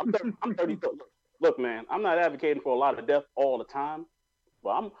 Look, I'm 30. Look, man, I'm not advocating for a lot of death all the time,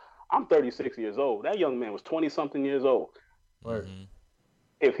 but I'm 36 years old. That young man was 20-something years old. Mm-hmm.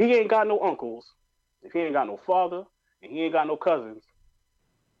 If he ain't got no uncles, if he ain't got no father, and he ain't got no cousins,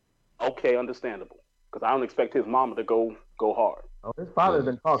 okay, understandable. Because I don't expect his mama to go hard. Oh, his father's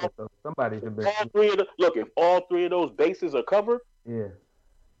been talking, so somebody should be. If all 3 of those bases are covered, yeah,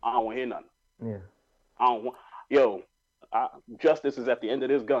 I don't want to hear nothing. Yeah, I don't want. Justice is at the end of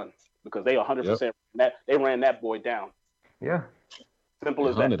this gun because they 100% they ran that boy down. Yeah, simple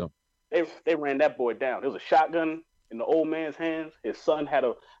as that. They ran that boy down. There was a shotgun in the old man's hands. His son had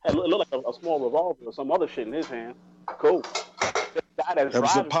looked like a small revolver or some other shit in his hand. Cool. That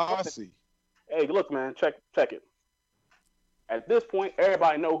was a posse. Hey, look, man, check it. At this point,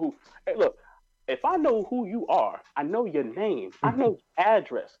 everybody know who. Hey, look, if I know who you are, I know your name, I know your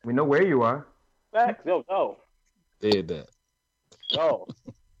address. We know where you are. Facts, yo. Did that. Yo,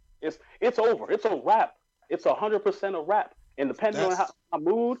 it's over. It's a wrap. It's 100% a wrap. And depending on my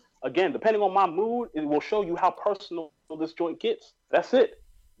mood, depending on my mood, it will show you how personal this joint gets. That's it.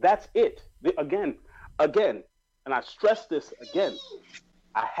 That's it. Again, and I stress this again.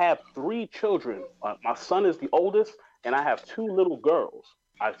 I have 3 children. My son is the oldest, and I have 2 little girls.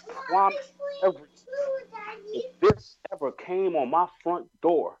 I promise if this ever came on my front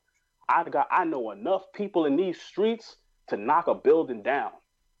door, I know enough people in these streets to knock a building down.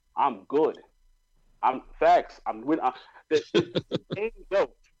 I'm good. I'm gonna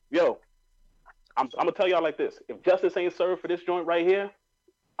tell y'all like this. If justice ain't served for this joint right here,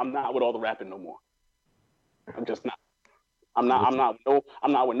 I'm not with all the rapping no more. I'm just not. I'm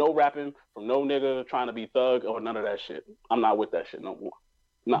not with no rapping from no nigga trying to be thug or none of that shit. I'm not with that shit no more.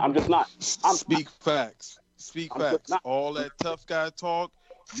 No, I'm just not. Speak facts. All that tough guy talk.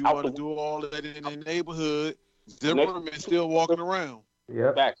 You want to do all that in the neighborhood. Zimmerman still walking around.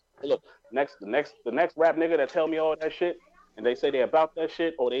 Yeah. Facts. Look, the next rap nigga that tell me all that shit and they say they about that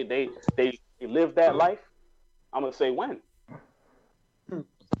shit or they live that life, I'm gonna say when.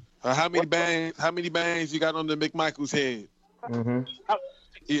 How many bangs you got on the McMichael's head? Mm-hmm.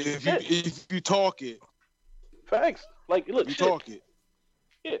 If you talk it. Facts. Like look, you talk it.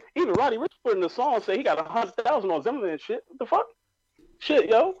 Yeah, even Roddy Ricch put in the song say he got 100,000 on Zimmerman and shit. What the fuck? Shit,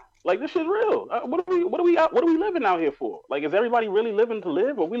 yo. Like this shit's real. What are we living out here for? Like, is everybody really living to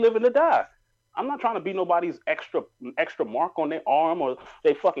live, or we living to die? I'm not trying to be nobody's extra mark on their arm or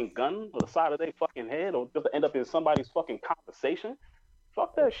their fucking gun or the side of their fucking head, or just to end up in somebody's fucking conversation.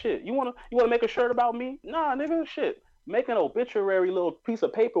 Fuck that shit. You wanna make a shirt about me? Nah, nigga, shit. Make an obituary little piece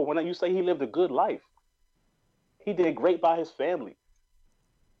of paper when you say he lived a good life. He did great by his family.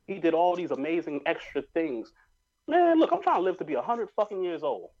 He did all these amazing extra things. Man, look, I'm trying to live to be 100 fucking years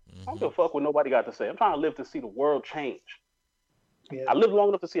old. I don't give a fuck what nobody got to say. I'm trying to live to see the world change. Yeah. I lived long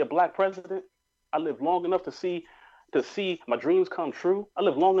enough to see a black president. I lived long enough to see my dreams come true. I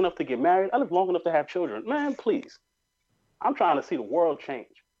lived long enough to get married. I lived long enough to have children. Man, please. I'm trying to see the world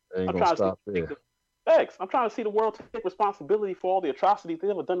change. I'm trying to see the world take responsibility for all the atrocities they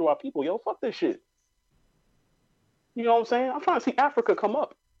ever done to our people. Yo, fuck this shit. You know what I'm saying? I'm trying to see Africa come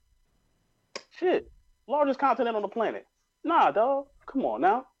up. Shit. Largest continent on the planet. Nah, dog. Come on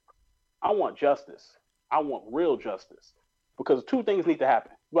now. I want justice. I want real justice. Because two things need to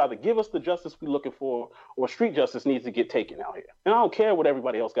happen. You either give us the justice we're looking for, or street justice needs to get taken out here. And I don't care what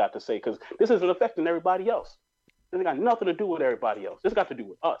everybody else got to say, because this isn't affecting everybody else. This ain't got nothing to do with everybody else. This got to do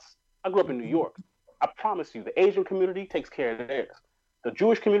with us. I grew up in New York. I promise you, the Asian community takes care of theirs. The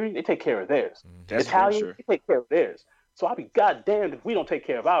Jewish community, they take care of theirs. That's Italians, they take care of theirs. So I'll be goddamned if we don't take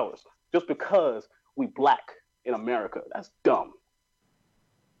care of ours just because we black in America. That's dumb.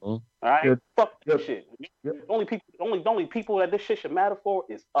 All right? Yep. Fuck that Yep. shit. Yep. The only people that this shit should matter for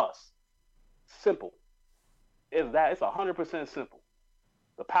is us. Simple. It's 100% simple.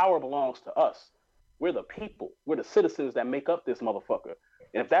 The power belongs to us. We're the people. We're the citizens that make up this motherfucker.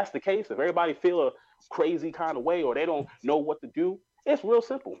 And if that's the case, if everybody feel a crazy kind of way or they don't know what to do, it's real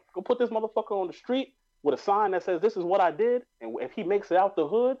simple. Go put this motherfucker on the street with a sign that says, "This is what I did," and if he makes it out the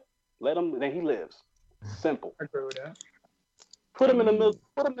hood, then he lives. Simple. I agree with that. Put him in the middle.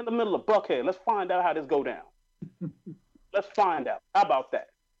 Put him in the middle of Buckhead. Let's find out how this go down. Let's find out. How about that?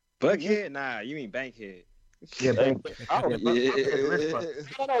 Buckhead? Nah, you mean Bankhead. Yeah, thank you. I don't- No.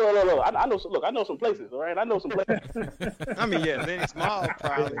 I know. Look, I know some places. All right, I know some places. I mean, yeah, Lennox Mall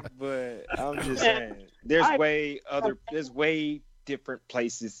probably, but I'm just saying I- there's way different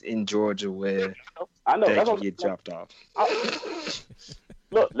places in Georgia where I know. they That's can what get dropped off.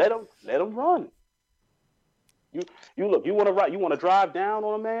 Look, let them run. You look. You want to drive down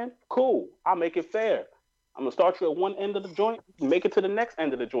on a man? Cool. I'll make it fair. I'm gonna start you at one end of the joint. Make it to the next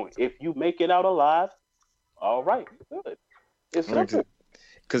end of the joint. If you make it out alive, all right, good. It's simple.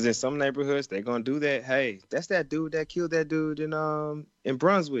 Because in some neighborhoods they're gonna do that. Hey, that's that dude that killed that dude in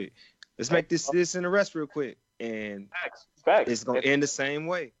Brunswick. Let's make this an arrest real quick, and Facts. it's gonna end the same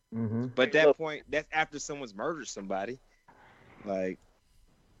way. Mm-hmm. But at that point, that's after someone's murdered somebody. Like,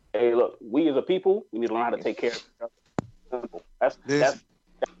 Hey, look, we as a people, we need to learn how to take care of each other. Simple. That's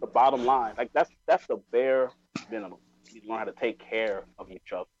the bottom line. Like that's the bare minimum. We need to learn how to take care of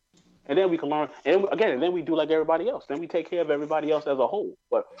each other. And then we can learn, and then we do like everybody else. Then we take care of everybody else as a whole.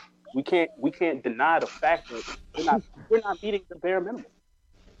 But we can't deny the fact that we're not meeting the bare minimum.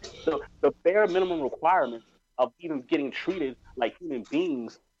 The bare minimum requirements of even getting treated like human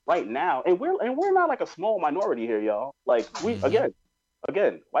beings right now, and we're not like a small minority here, y'all. Like we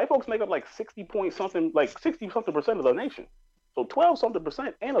again, white folks make up like 60-something percent of the nation. So 12-something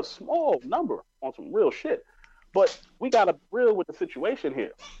percent ain't a small number on some real shit. But we gotta be real with the situation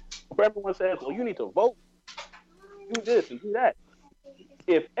here. Where everyone says, "Well, you need to vote, do this and do that."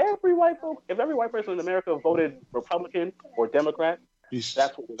 If every white person in America voted Republican or Democrat, that's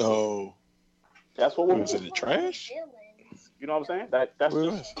what we're doing. That's what we're Was it the trash? You know what I'm saying? That's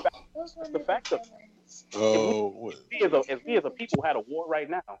the fact of it. If we as a people had a war right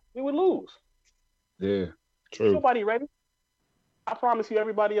now, we would lose. Yeah, true. Nobody ready. I promise you,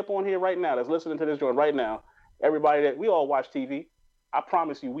 everybody up on here right now that's listening to this joint right now, everybody that we all watch TV, I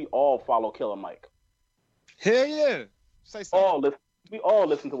promise you, we all follow Killer Mike. hell yeah, say something. We all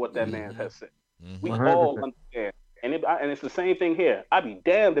listen to what that man has said. We 100%. all understand. And it's the same thing here. I'd be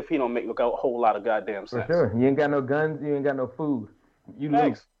damned if he don't make a whole lot of goddamn For sense. sure. You ain't got no guns. You ain't got no food. You lose.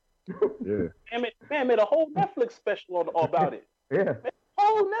 Thanks. Yeah. Man made a whole Netflix special about it. Yeah.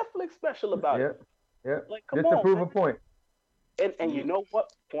 Whole Netflix special about it. Yeah. Like, come Just to on, prove man. a point. And you know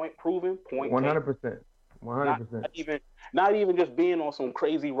what? Point proven, point 100%. 100%. Not even just being on some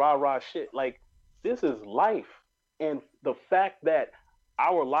crazy rah-rah shit. Like, this is life. And the fact that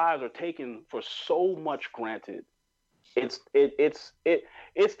our lives are taken for so much granted, it's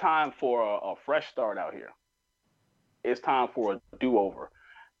time for a fresh start out here. It's time for a do-over.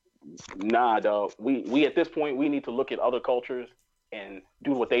 Nah, dog. We at this point, we need to look at other cultures and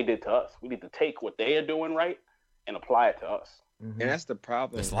do what they did to us. We need to take what they are doing right and apply it to us. Mm-hmm. And that's the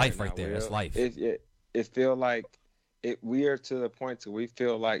problem. It's life right now, there. Will. It's life. It feel like we are to the point to we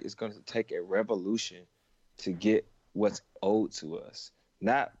feel like it's going to take a revolution to get what's owed to us,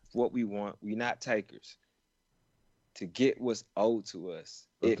 not what we want. We're not takers. To get what's owed to us,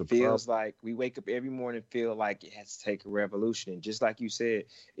 it feels like we wake up every morning and feel like it has to take a revolution. And just like you said,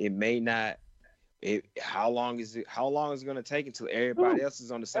 it may not. How long is it going to take until everybody else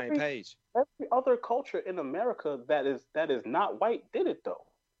is on the same page? Every other culture in America that is not white did it though.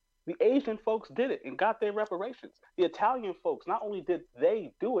 The Asian folks did it and got their reparations. The Italian folks, not only did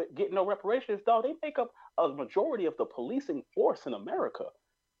they do it, get no reparations, dog, they make up a majority of the policing force in America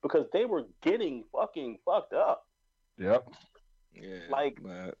because they were getting fucking fucked up. Yep. Yeah. Like,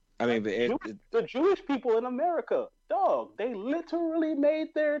 the Jewish people in America, dog, they literally made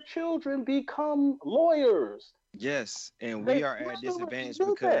their children become lawyers. Yes, and They we are at disadvantage do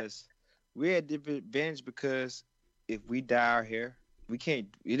that. because if we die out here, we can't.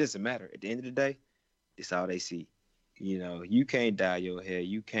 It doesn't matter. At the end of the day, it's all they see. You know, you can't dye your hair,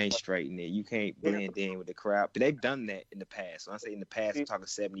 you can't straighten it, you can't blend in with the crowd. But they've done that in the past. When I say in the past, I'm talking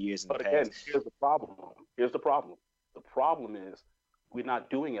 70 years in the But past. again, here's the problem. Here's the problem. The problem is we're not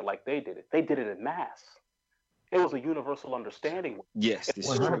doing it like they did it. They did it in mass. It was a universal understanding. Yes, this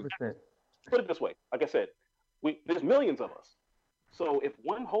is true. 100%. Put it this way. Like I said, there's millions of us. So if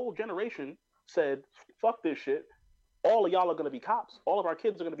one whole generation said, fuck this shit, all of y'all are going to be cops. All of our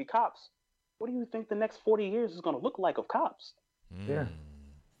kids are going to be cops. What do you think the next 40 years is going to look like of cops? Yeah.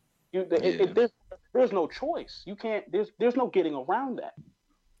 There's no choice. You can't. There's no getting around that.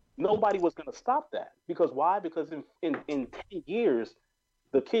 Nobody was going to stop that because why? Because in 10 years,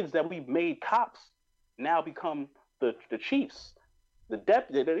 the kids that we've made cops now become the chiefs, the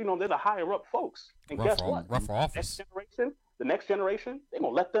deputy. You know, they're the higher up folks. And guess what? Run for office. The next generation, they're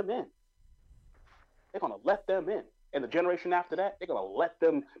gonna let them in. They're gonna let them in. And the generation after that, they're gonna let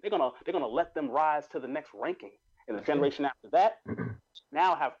them. They're gonna let them rise to the next ranking. And the generation after that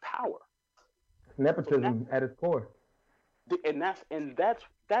now have power. Nepotism at its core. And that's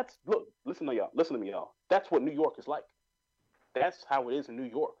look. Listen to me, y'all. That's what New York is like. That's how it is in New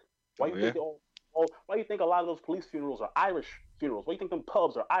York. Why you think a lot of those police funerals are Irish funerals? Why you think them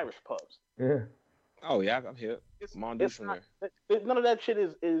pubs are Irish pubs? Yeah. Oh yeah, I'm here. None of that shit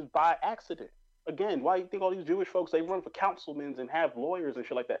is by accident. Again, why you think all these Jewish folks, they run for councilmen and have lawyers and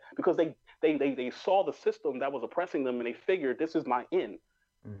shit like that? Because they saw the system that was oppressing them and they figured this is my end.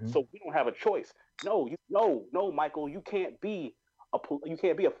 Mm-hmm. So we don't have a choice. No, Michael, you can't be a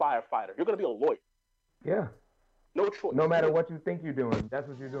firefighter. You're gonna be a lawyer. Yeah. No choice. No matter what you think you're doing, that's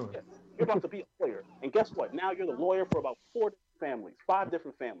what you're doing. Yeah. You're about to be a lawyer. And guess what? Now you're the lawyer for about 5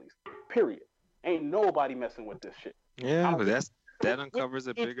 different families. Period. Ain't nobody messing with this shit. Yeah, but that uncovers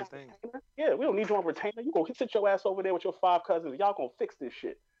a bigger thing. Yeah, we don't need you on retainer. You go sit your ass over there with your 5 cousins. Y'all gonna fix this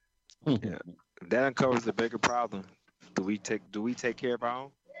shit. Yeah, that uncovers the bigger problem. Do we take care of our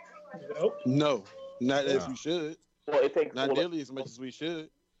own? No, not as we should. Well, it takes not nearly as much as we should.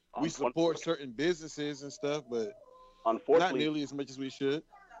 We support certain businesses and stuff, but unfortunately, not nearly as much as we should.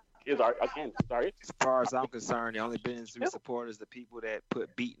 Sorry. As far as I'm concerned, the only business we support is the people that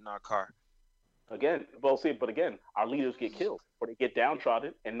put beat in our car. Again, our leaders get killed or they get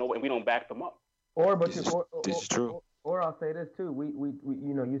downtrodden, and we don't back them up. This is true. Or I'll say this too. We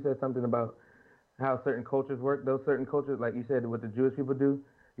you know, you said something about how certain cultures work. Those certain cultures, like you said, what the Jewish people do.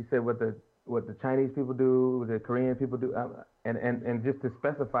 You said what the Chinese people do, what the Korean people do, and just to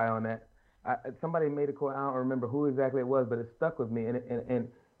specify on that, somebody made a quote. I don't remember who exactly it was, but it stuck with me.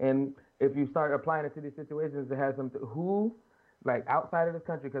 And if you start applying it to these situations, it has some who. Like outside of this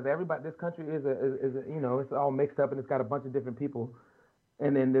country, because this country is a you know, it's all mixed up and it's got a bunch of different people,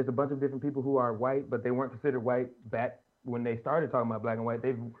 and then there's a bunch of different people who are white, but they weren't considered white back when they started talking about black and white.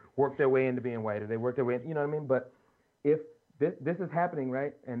 They've worked their way into being white, or they worked their way, you know what I mean? But if this is happening,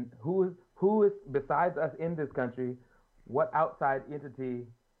 right, and who is besides us in this country, what outside entity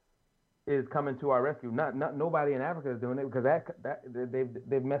is coming to our rescue? Not nobody in Africa is doing it because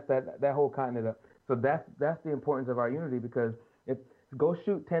they've messed that whole continent up. So that's the importance of our unity because. Go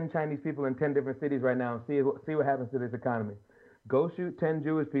shoot 10 Chinese people in 10 different cities right now and see what happens to this economy. Go shoot 10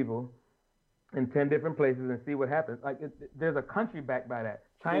 Jewish people in 10 different places and see what happens. Like there's a country backed by that.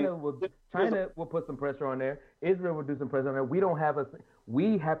 China will put some pressure on there. Israel will do some pressure on there.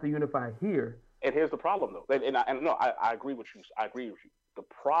 We have to unify here. And here's the problem though. I agree with you. The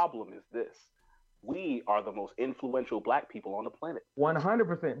problem is this. We are the most influential black people on the planet.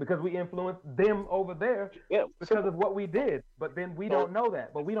 100%, because we influenced them over there because of what we did. But then we don't know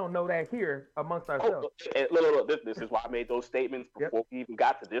that. But we don't know that here amongst ourselves. Look, this is why I made those statements before we even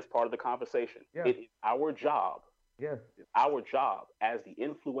got to this part of the conversation. Yeah. It is our job. Yes. It's our job as the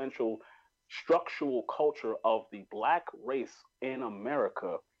influential structural culture of the black race in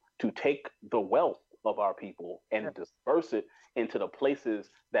America to take the wealth of our people and disperse it into the places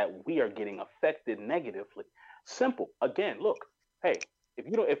that we are getting affected negatively. Simple. Again, look, hey,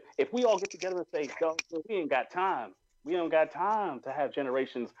 if we all get together and say, we ain't got time. We don't got time to have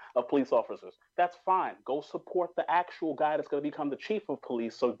generations of police officers. That's fine. Go support the actual guy that's going to become the chief of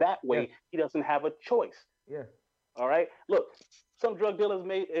police so that way he doesn't have a choice. Yeah. All right? Look, some drug dealer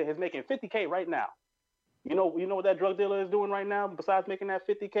is making $50K right now. You know what that drug dealer is doing right now besides making that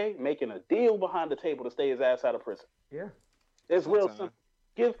 $50K? Making a deal behind the table to stay his ass out of prison. Yeah. It's real simple.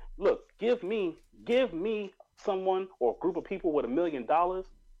 Give me someone or a group of people with $1 million, all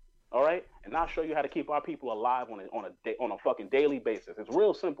right? And I'll show you how to keep our people alive on a fucking daily basis. It's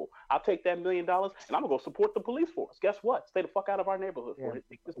real simple. I'll take that $1 million and I'm gonna go support the police force. Guess what? Stay the fuck out of our neighborhood for it.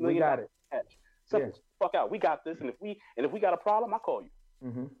 Take this $1 million. We got it. Simple. Yeah. Fuck out. We got this, and if we got a problem, I call you.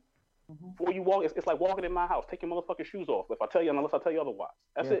 Mm-hmm. Before you walk, it's like walking in my house. Take your motherfucking shoes off. If I tell you, unless I tell you otherwise.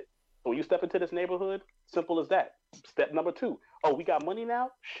 That's it. So when you step into this neighborhood, simple as that. Step number 2. Oh, we got money now?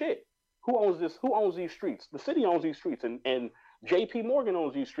 Shit. Who owns this? Who owns these streets? The city owns these streets, and J.P. Morgan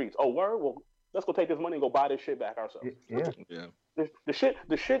owns these streets. Oh, word? Well, let's go take this money and go buy this shit back ourselves. Yeah. The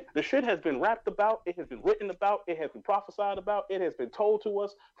shit has been rapped about. It has been written about. It has been prophesied about. It has been told to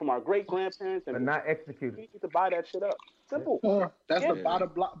us from our great grandparents, and But not executed. we need to buy that shit up. Simple. That's the buy the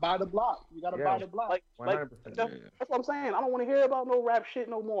block. Buy the block. You gotta buy the block. Like 100%. that's what I'm saying. I don't want to hear about no rap shit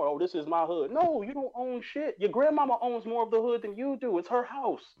no more. Oh, this is my hood. No, you don't own shit. Your grandmama owns more of the hood than you do. It's her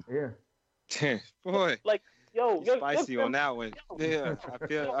house. Yeah. Boy, Like, yo, you're spicy on that one. Yeah, I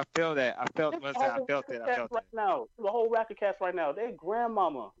feel that. I felt it. Right now, the whole racket cast right now. Their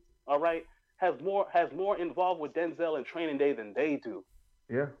grandmama, all right, has more involved with Denzel and Training Day than they do.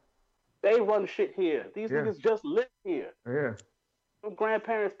 Yeah. They run shit here. These niggas just live here. Yeah. Some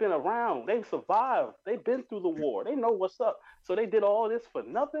grandparents been around. They survived. They've been through the war. They know what's up. So they did all this for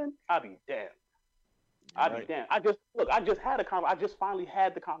nothing? I'd be damned. I'd be damned. I just finally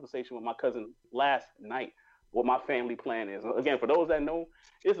had the conversation with my cousin last night. What my family plan is. Again, for those that know,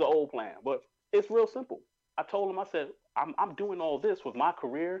 it's an old plan, but it's real simple. I told him, I said, I'm doing all this with my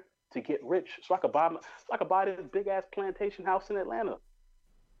career to get rich, so I could buy this big ass plantation house in Atlanta.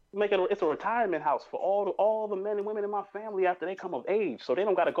 It's a retirement house for all the men and women in my family after they come of age, so they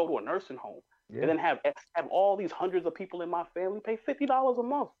don't got to go to a nursing home, and then have all these hundreds of people in my family pay $50 a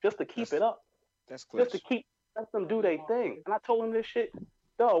month just to keep it up. That's close. Just to let them do their thing. And I told him this shit.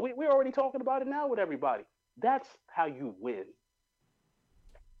 Dog, we're already talking about it now with everybody. That's how you win.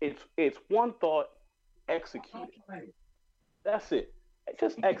 It's one thought, execute it. That's it.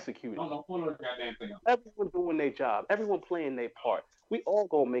 Just execute it. Everyone doing their job. Everyone playing their part. We all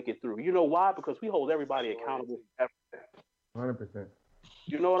gonna make it through. You know why? Because we hold everybody accountable for everything. 100%.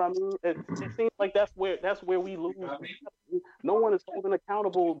 You know what I mean? It seems like that's where we lose. No one is holding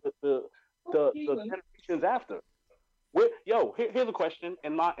accountable the generations after. Here's a question,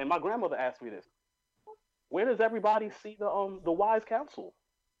 and my grandmother asked me this. Where does everybody see the wise counsel?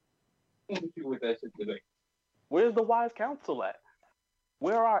 Where's the wise counsel at?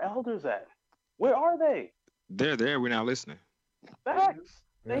 Where are our elders at? Where are they? They're there. We're not listening. Facts.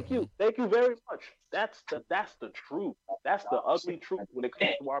 Thank you very much. That's the truth. That's the ugly truth when it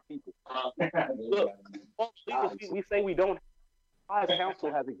comes to our people. Look, we say we don't. Wise counsel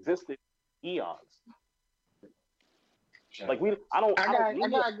has existed eons. Like I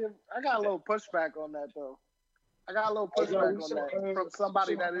got a little pushback on that though. I got a little pushback on that from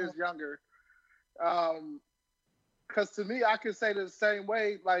somebody that is younger. Because to me, I could say the same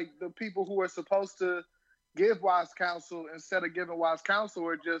way. Like the people who are supposed to give wise counsel instead of giving wise counsel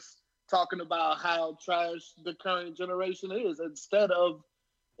are just talking about how trash the current generation is instead of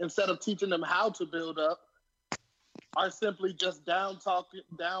teaching them how to build up, are simply just talking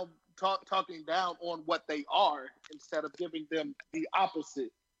down on what they are instead of giving them the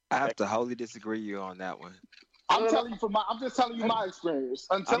opposite. I have to wholly disagree you on that one. I'm just telling you my experience.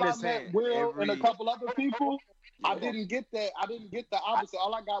 Until I met Will and a couple other people, I didn't get that. I didn't get the opposite.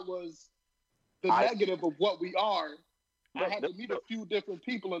 All I got was the negative of what we are. I had to meet a few different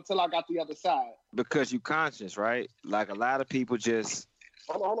people until I got the other side. Because you conscious, right? Like a lot of people just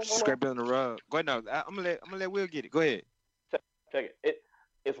scrape it on the rug. Go ahead. No, I'm gonna let Will get it. Go ahead. Check it.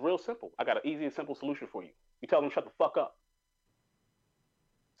 It's real simple. I got an easy and simple solution for you. You tell them shut the fuck up.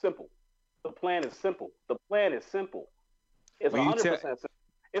 Simple. The plan is simple. It's 100% simple.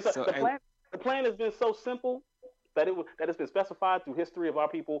 The plan has been so simple that it's been specified through history of our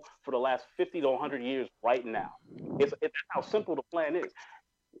people for the last 50 to 100 years right now. It's how simple the plan is.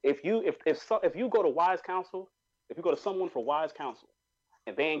 If you go to wise counsel, if you go to someone for wise counsel,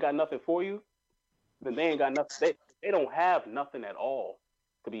 and they ain't got nothing for you, then they ain't got nothing. They don't have nothing at all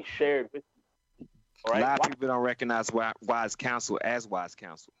to be shared with you. All right? A lot of people don't recognize wise counsel as wise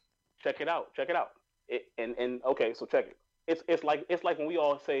counsel. Check it out. Okay, so check it. It's like when we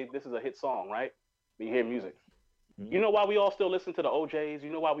all say this is a hit song, right? When you hear music. Mm-hmm. You know why we all still listen to the OJs? You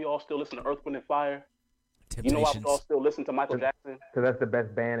know why we all still listen to Earth, Wind, and Fire? Temptations. You know why we all still listen to Michael Jackson? Because that's the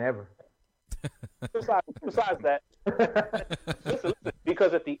best band ever. Besides that, listen,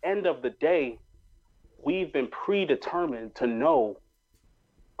 because at the end of the day, we've been predetermined to know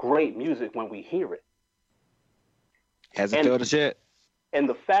great music when we hear it. Hasn't killed us yet. And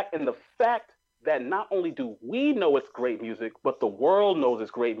the fact that not only do we know it's great music, but the world knows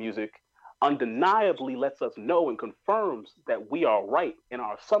it's great music, undeniably lets us know and confirms that we are right in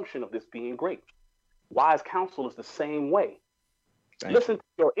our assumption of this being great. Wise counsel is the same way. Listen to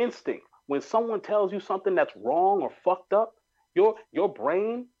your instinct. when someone tells you something that's wrong or fucked up, your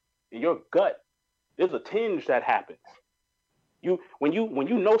brain and your gut, there's a tinge that happens. When you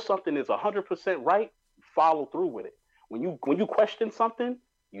know something is 100% right, follow through with it. When you question something,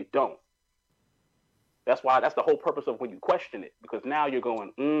 you don't. That's the whole purpose of when you question it, because now you're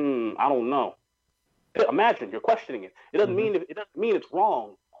going, I don't know. Imagine you're questioning it. It doesn't mean it's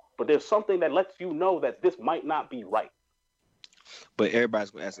wrong, but there's something that lets you know that this might not be right. But everybody's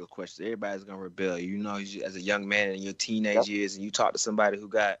gonna ask a question. Everybody's gonna rebel. You know, as a young man in your teenage years, and you talk to somebody who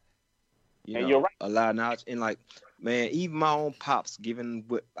got, you're right. a lot of knowledge, and like, man, even my own pops, given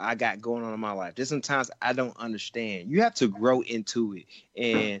what I got going on in my life, there's sometimes I don't understand. You have to grow into it,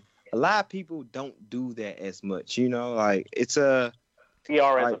 and a lot of people don't do that as much. You know, like it's a. We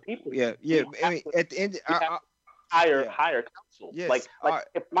are as a people. Yeah. I mean, at the end, higher counsel. Yes. Like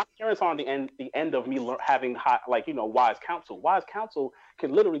if my parents are on the end of me having wise counsel. Wise counsel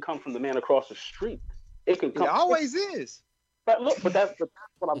can literally come from the man across the street. It can come. It always is. But that's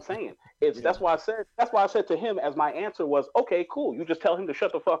what I'm saying. That's why I said to him, as my answer was, okay, cool. You just tell him to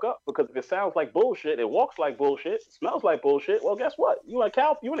shut the fuck up, because if it sounds like bullshit, it walks like bullshit, it smells like bullshit. Well, guess what? You in a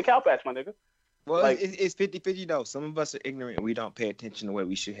cow patch, my nigga. Well, it's 50-50 though. Some of us are ignorant and we don't pay attention the way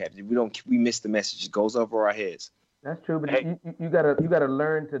we should have. We miss the message. It goes over our heads. That's true, but you gotta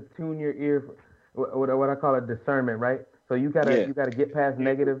learn to tune your ear for what I call a discernment, right? So you gotta get past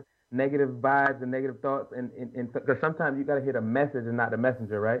negative vibes and negative thoughts, and because sometimes you gotta hit a message and not the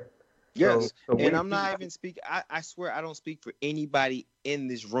messenger, right? Yes, and I'm not even speaking. I swear I don't speak for anybody in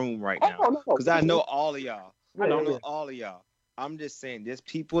this room right now, because I know all of y'all. I know all of y'all. I'm just saying, there's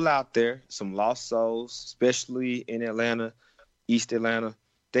people out there, some lost souls, especially in Atlanta, East Atlanta.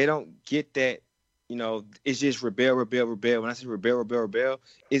 They don't get that, it's just rebel. When I say rebel,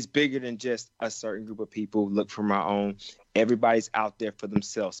 it's bigger than just a certain group of people look for my own. Everybody's out there for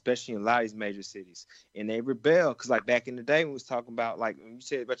themselves, especially in a lot of these major cities. And they rebel, because like back in the day, when we was talking about, like when you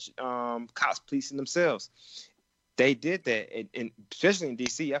said about cops policing themselves, they did that, and especially in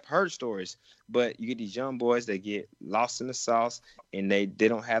D.C., I've heard stories. But you get these young boys, they get lost in the sauce, and they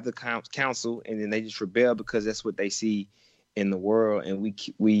don't have the counsel, and then they just rebel because that's what they see in the world. And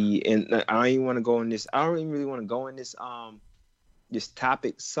and I don't even want to go in this. I don't even really want to go in this this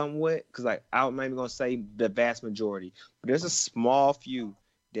topic somewhat, because like I'm maybe gonna say the vast majority, but there's a small few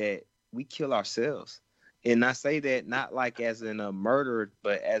that we kill ourselves. And I say that not like as in a murder,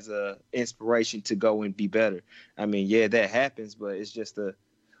 but as a inspiration to go and be better. I mean, yeah, that happens, but it's just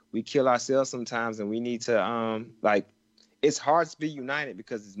we kill ourselves sometimes, and we need to it's hard to be united,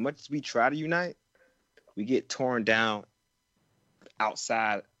 because as much as we try to unite, we get torn down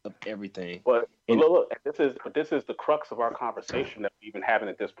outside of everything. But look, this is the crux of our conversation that we've been having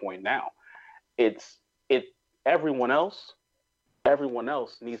at this point now. Everyone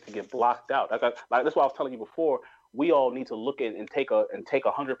else needs to get blocked out. Like that's what I was telling you before. We all need to look at and take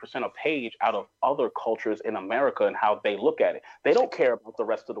 100% a page out of other cultures in America and how they look at it. They don't care about the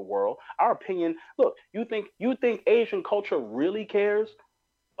rest of the world. Our opinion. Look, you think Asian culture really cares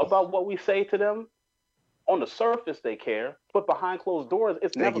about what we say to them? On the surface, they care, but behind closed doors,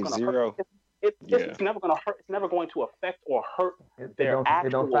 it's never going to hurt. It's never going to hurt. It's never going to affect or hurt their actual. It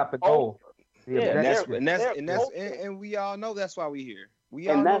don't stop the goal. And we all know that's why we're here.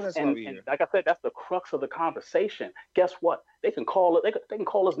 And like I said, that's the crux of the conversation. Guess what? They can call us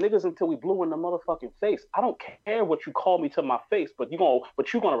niggas until we blue in the motherfucking face. I don't care what you call me to my face, but you're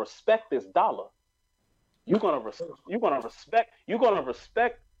gonna respect this dollar. You're gonna respect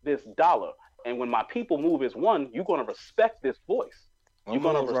this dollar. And when my people move as one, you're gonna respect this voice. You're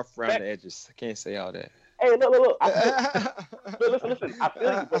gonna rough around the edges. I can't say all that. Hey, look. Listen. I feel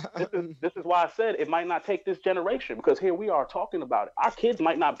you. But this is why I said it might not take this generation, because here we are talking about it. Our kids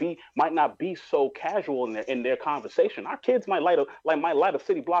might not be so casual in their conversation. Our kids might light a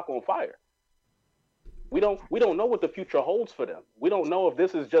city block on fire. We don't know what the future holds for them. We don't know if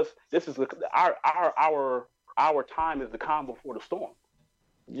this is our time is the calm before the storm.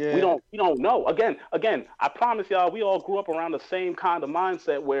 Yeah. We don't know. Again, I promise y'all, we all grew up around the same kind of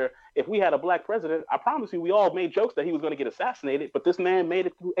mindset where if we had a black president, I promise you, we all made jokes that he was going to get assassinated, but this man made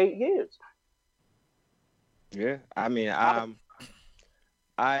it through 8 years. Yeah, I mean,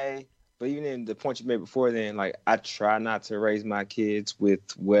 but even in the point you made before then, like, I try not to raise my kids with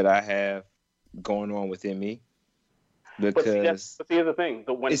what I have going on within me, because but see, here's the thing: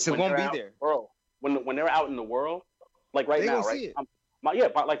 when won't be there. When they're out in the world, like right now, right? My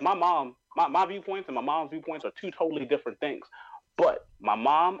viewpoints and my mom's viewpoints are two totally different things. But my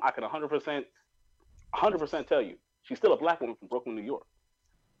mom, I can 100% tell you, she's still a black woman from Brooklyn, New York.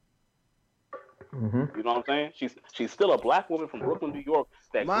 Mm-hmm. You know what I'm saying? She's still a black woman from Brooklyn, New York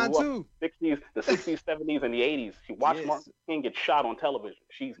that Mine grew up too. in the 60s, 70s, and the 80s. She watched Yes. Martin Luther King get shot on television.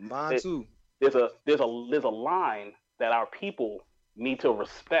 Mine too. There's a line that our people need to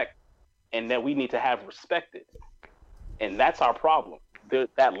respect, and that we need to have respected, and that's our problem.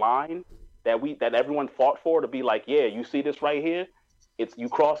 That line that everyone fought for, to be like, yeah, you see this right here, it's you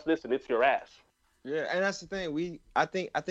cross this and it's your ass. Yeah, and that's the thing. I think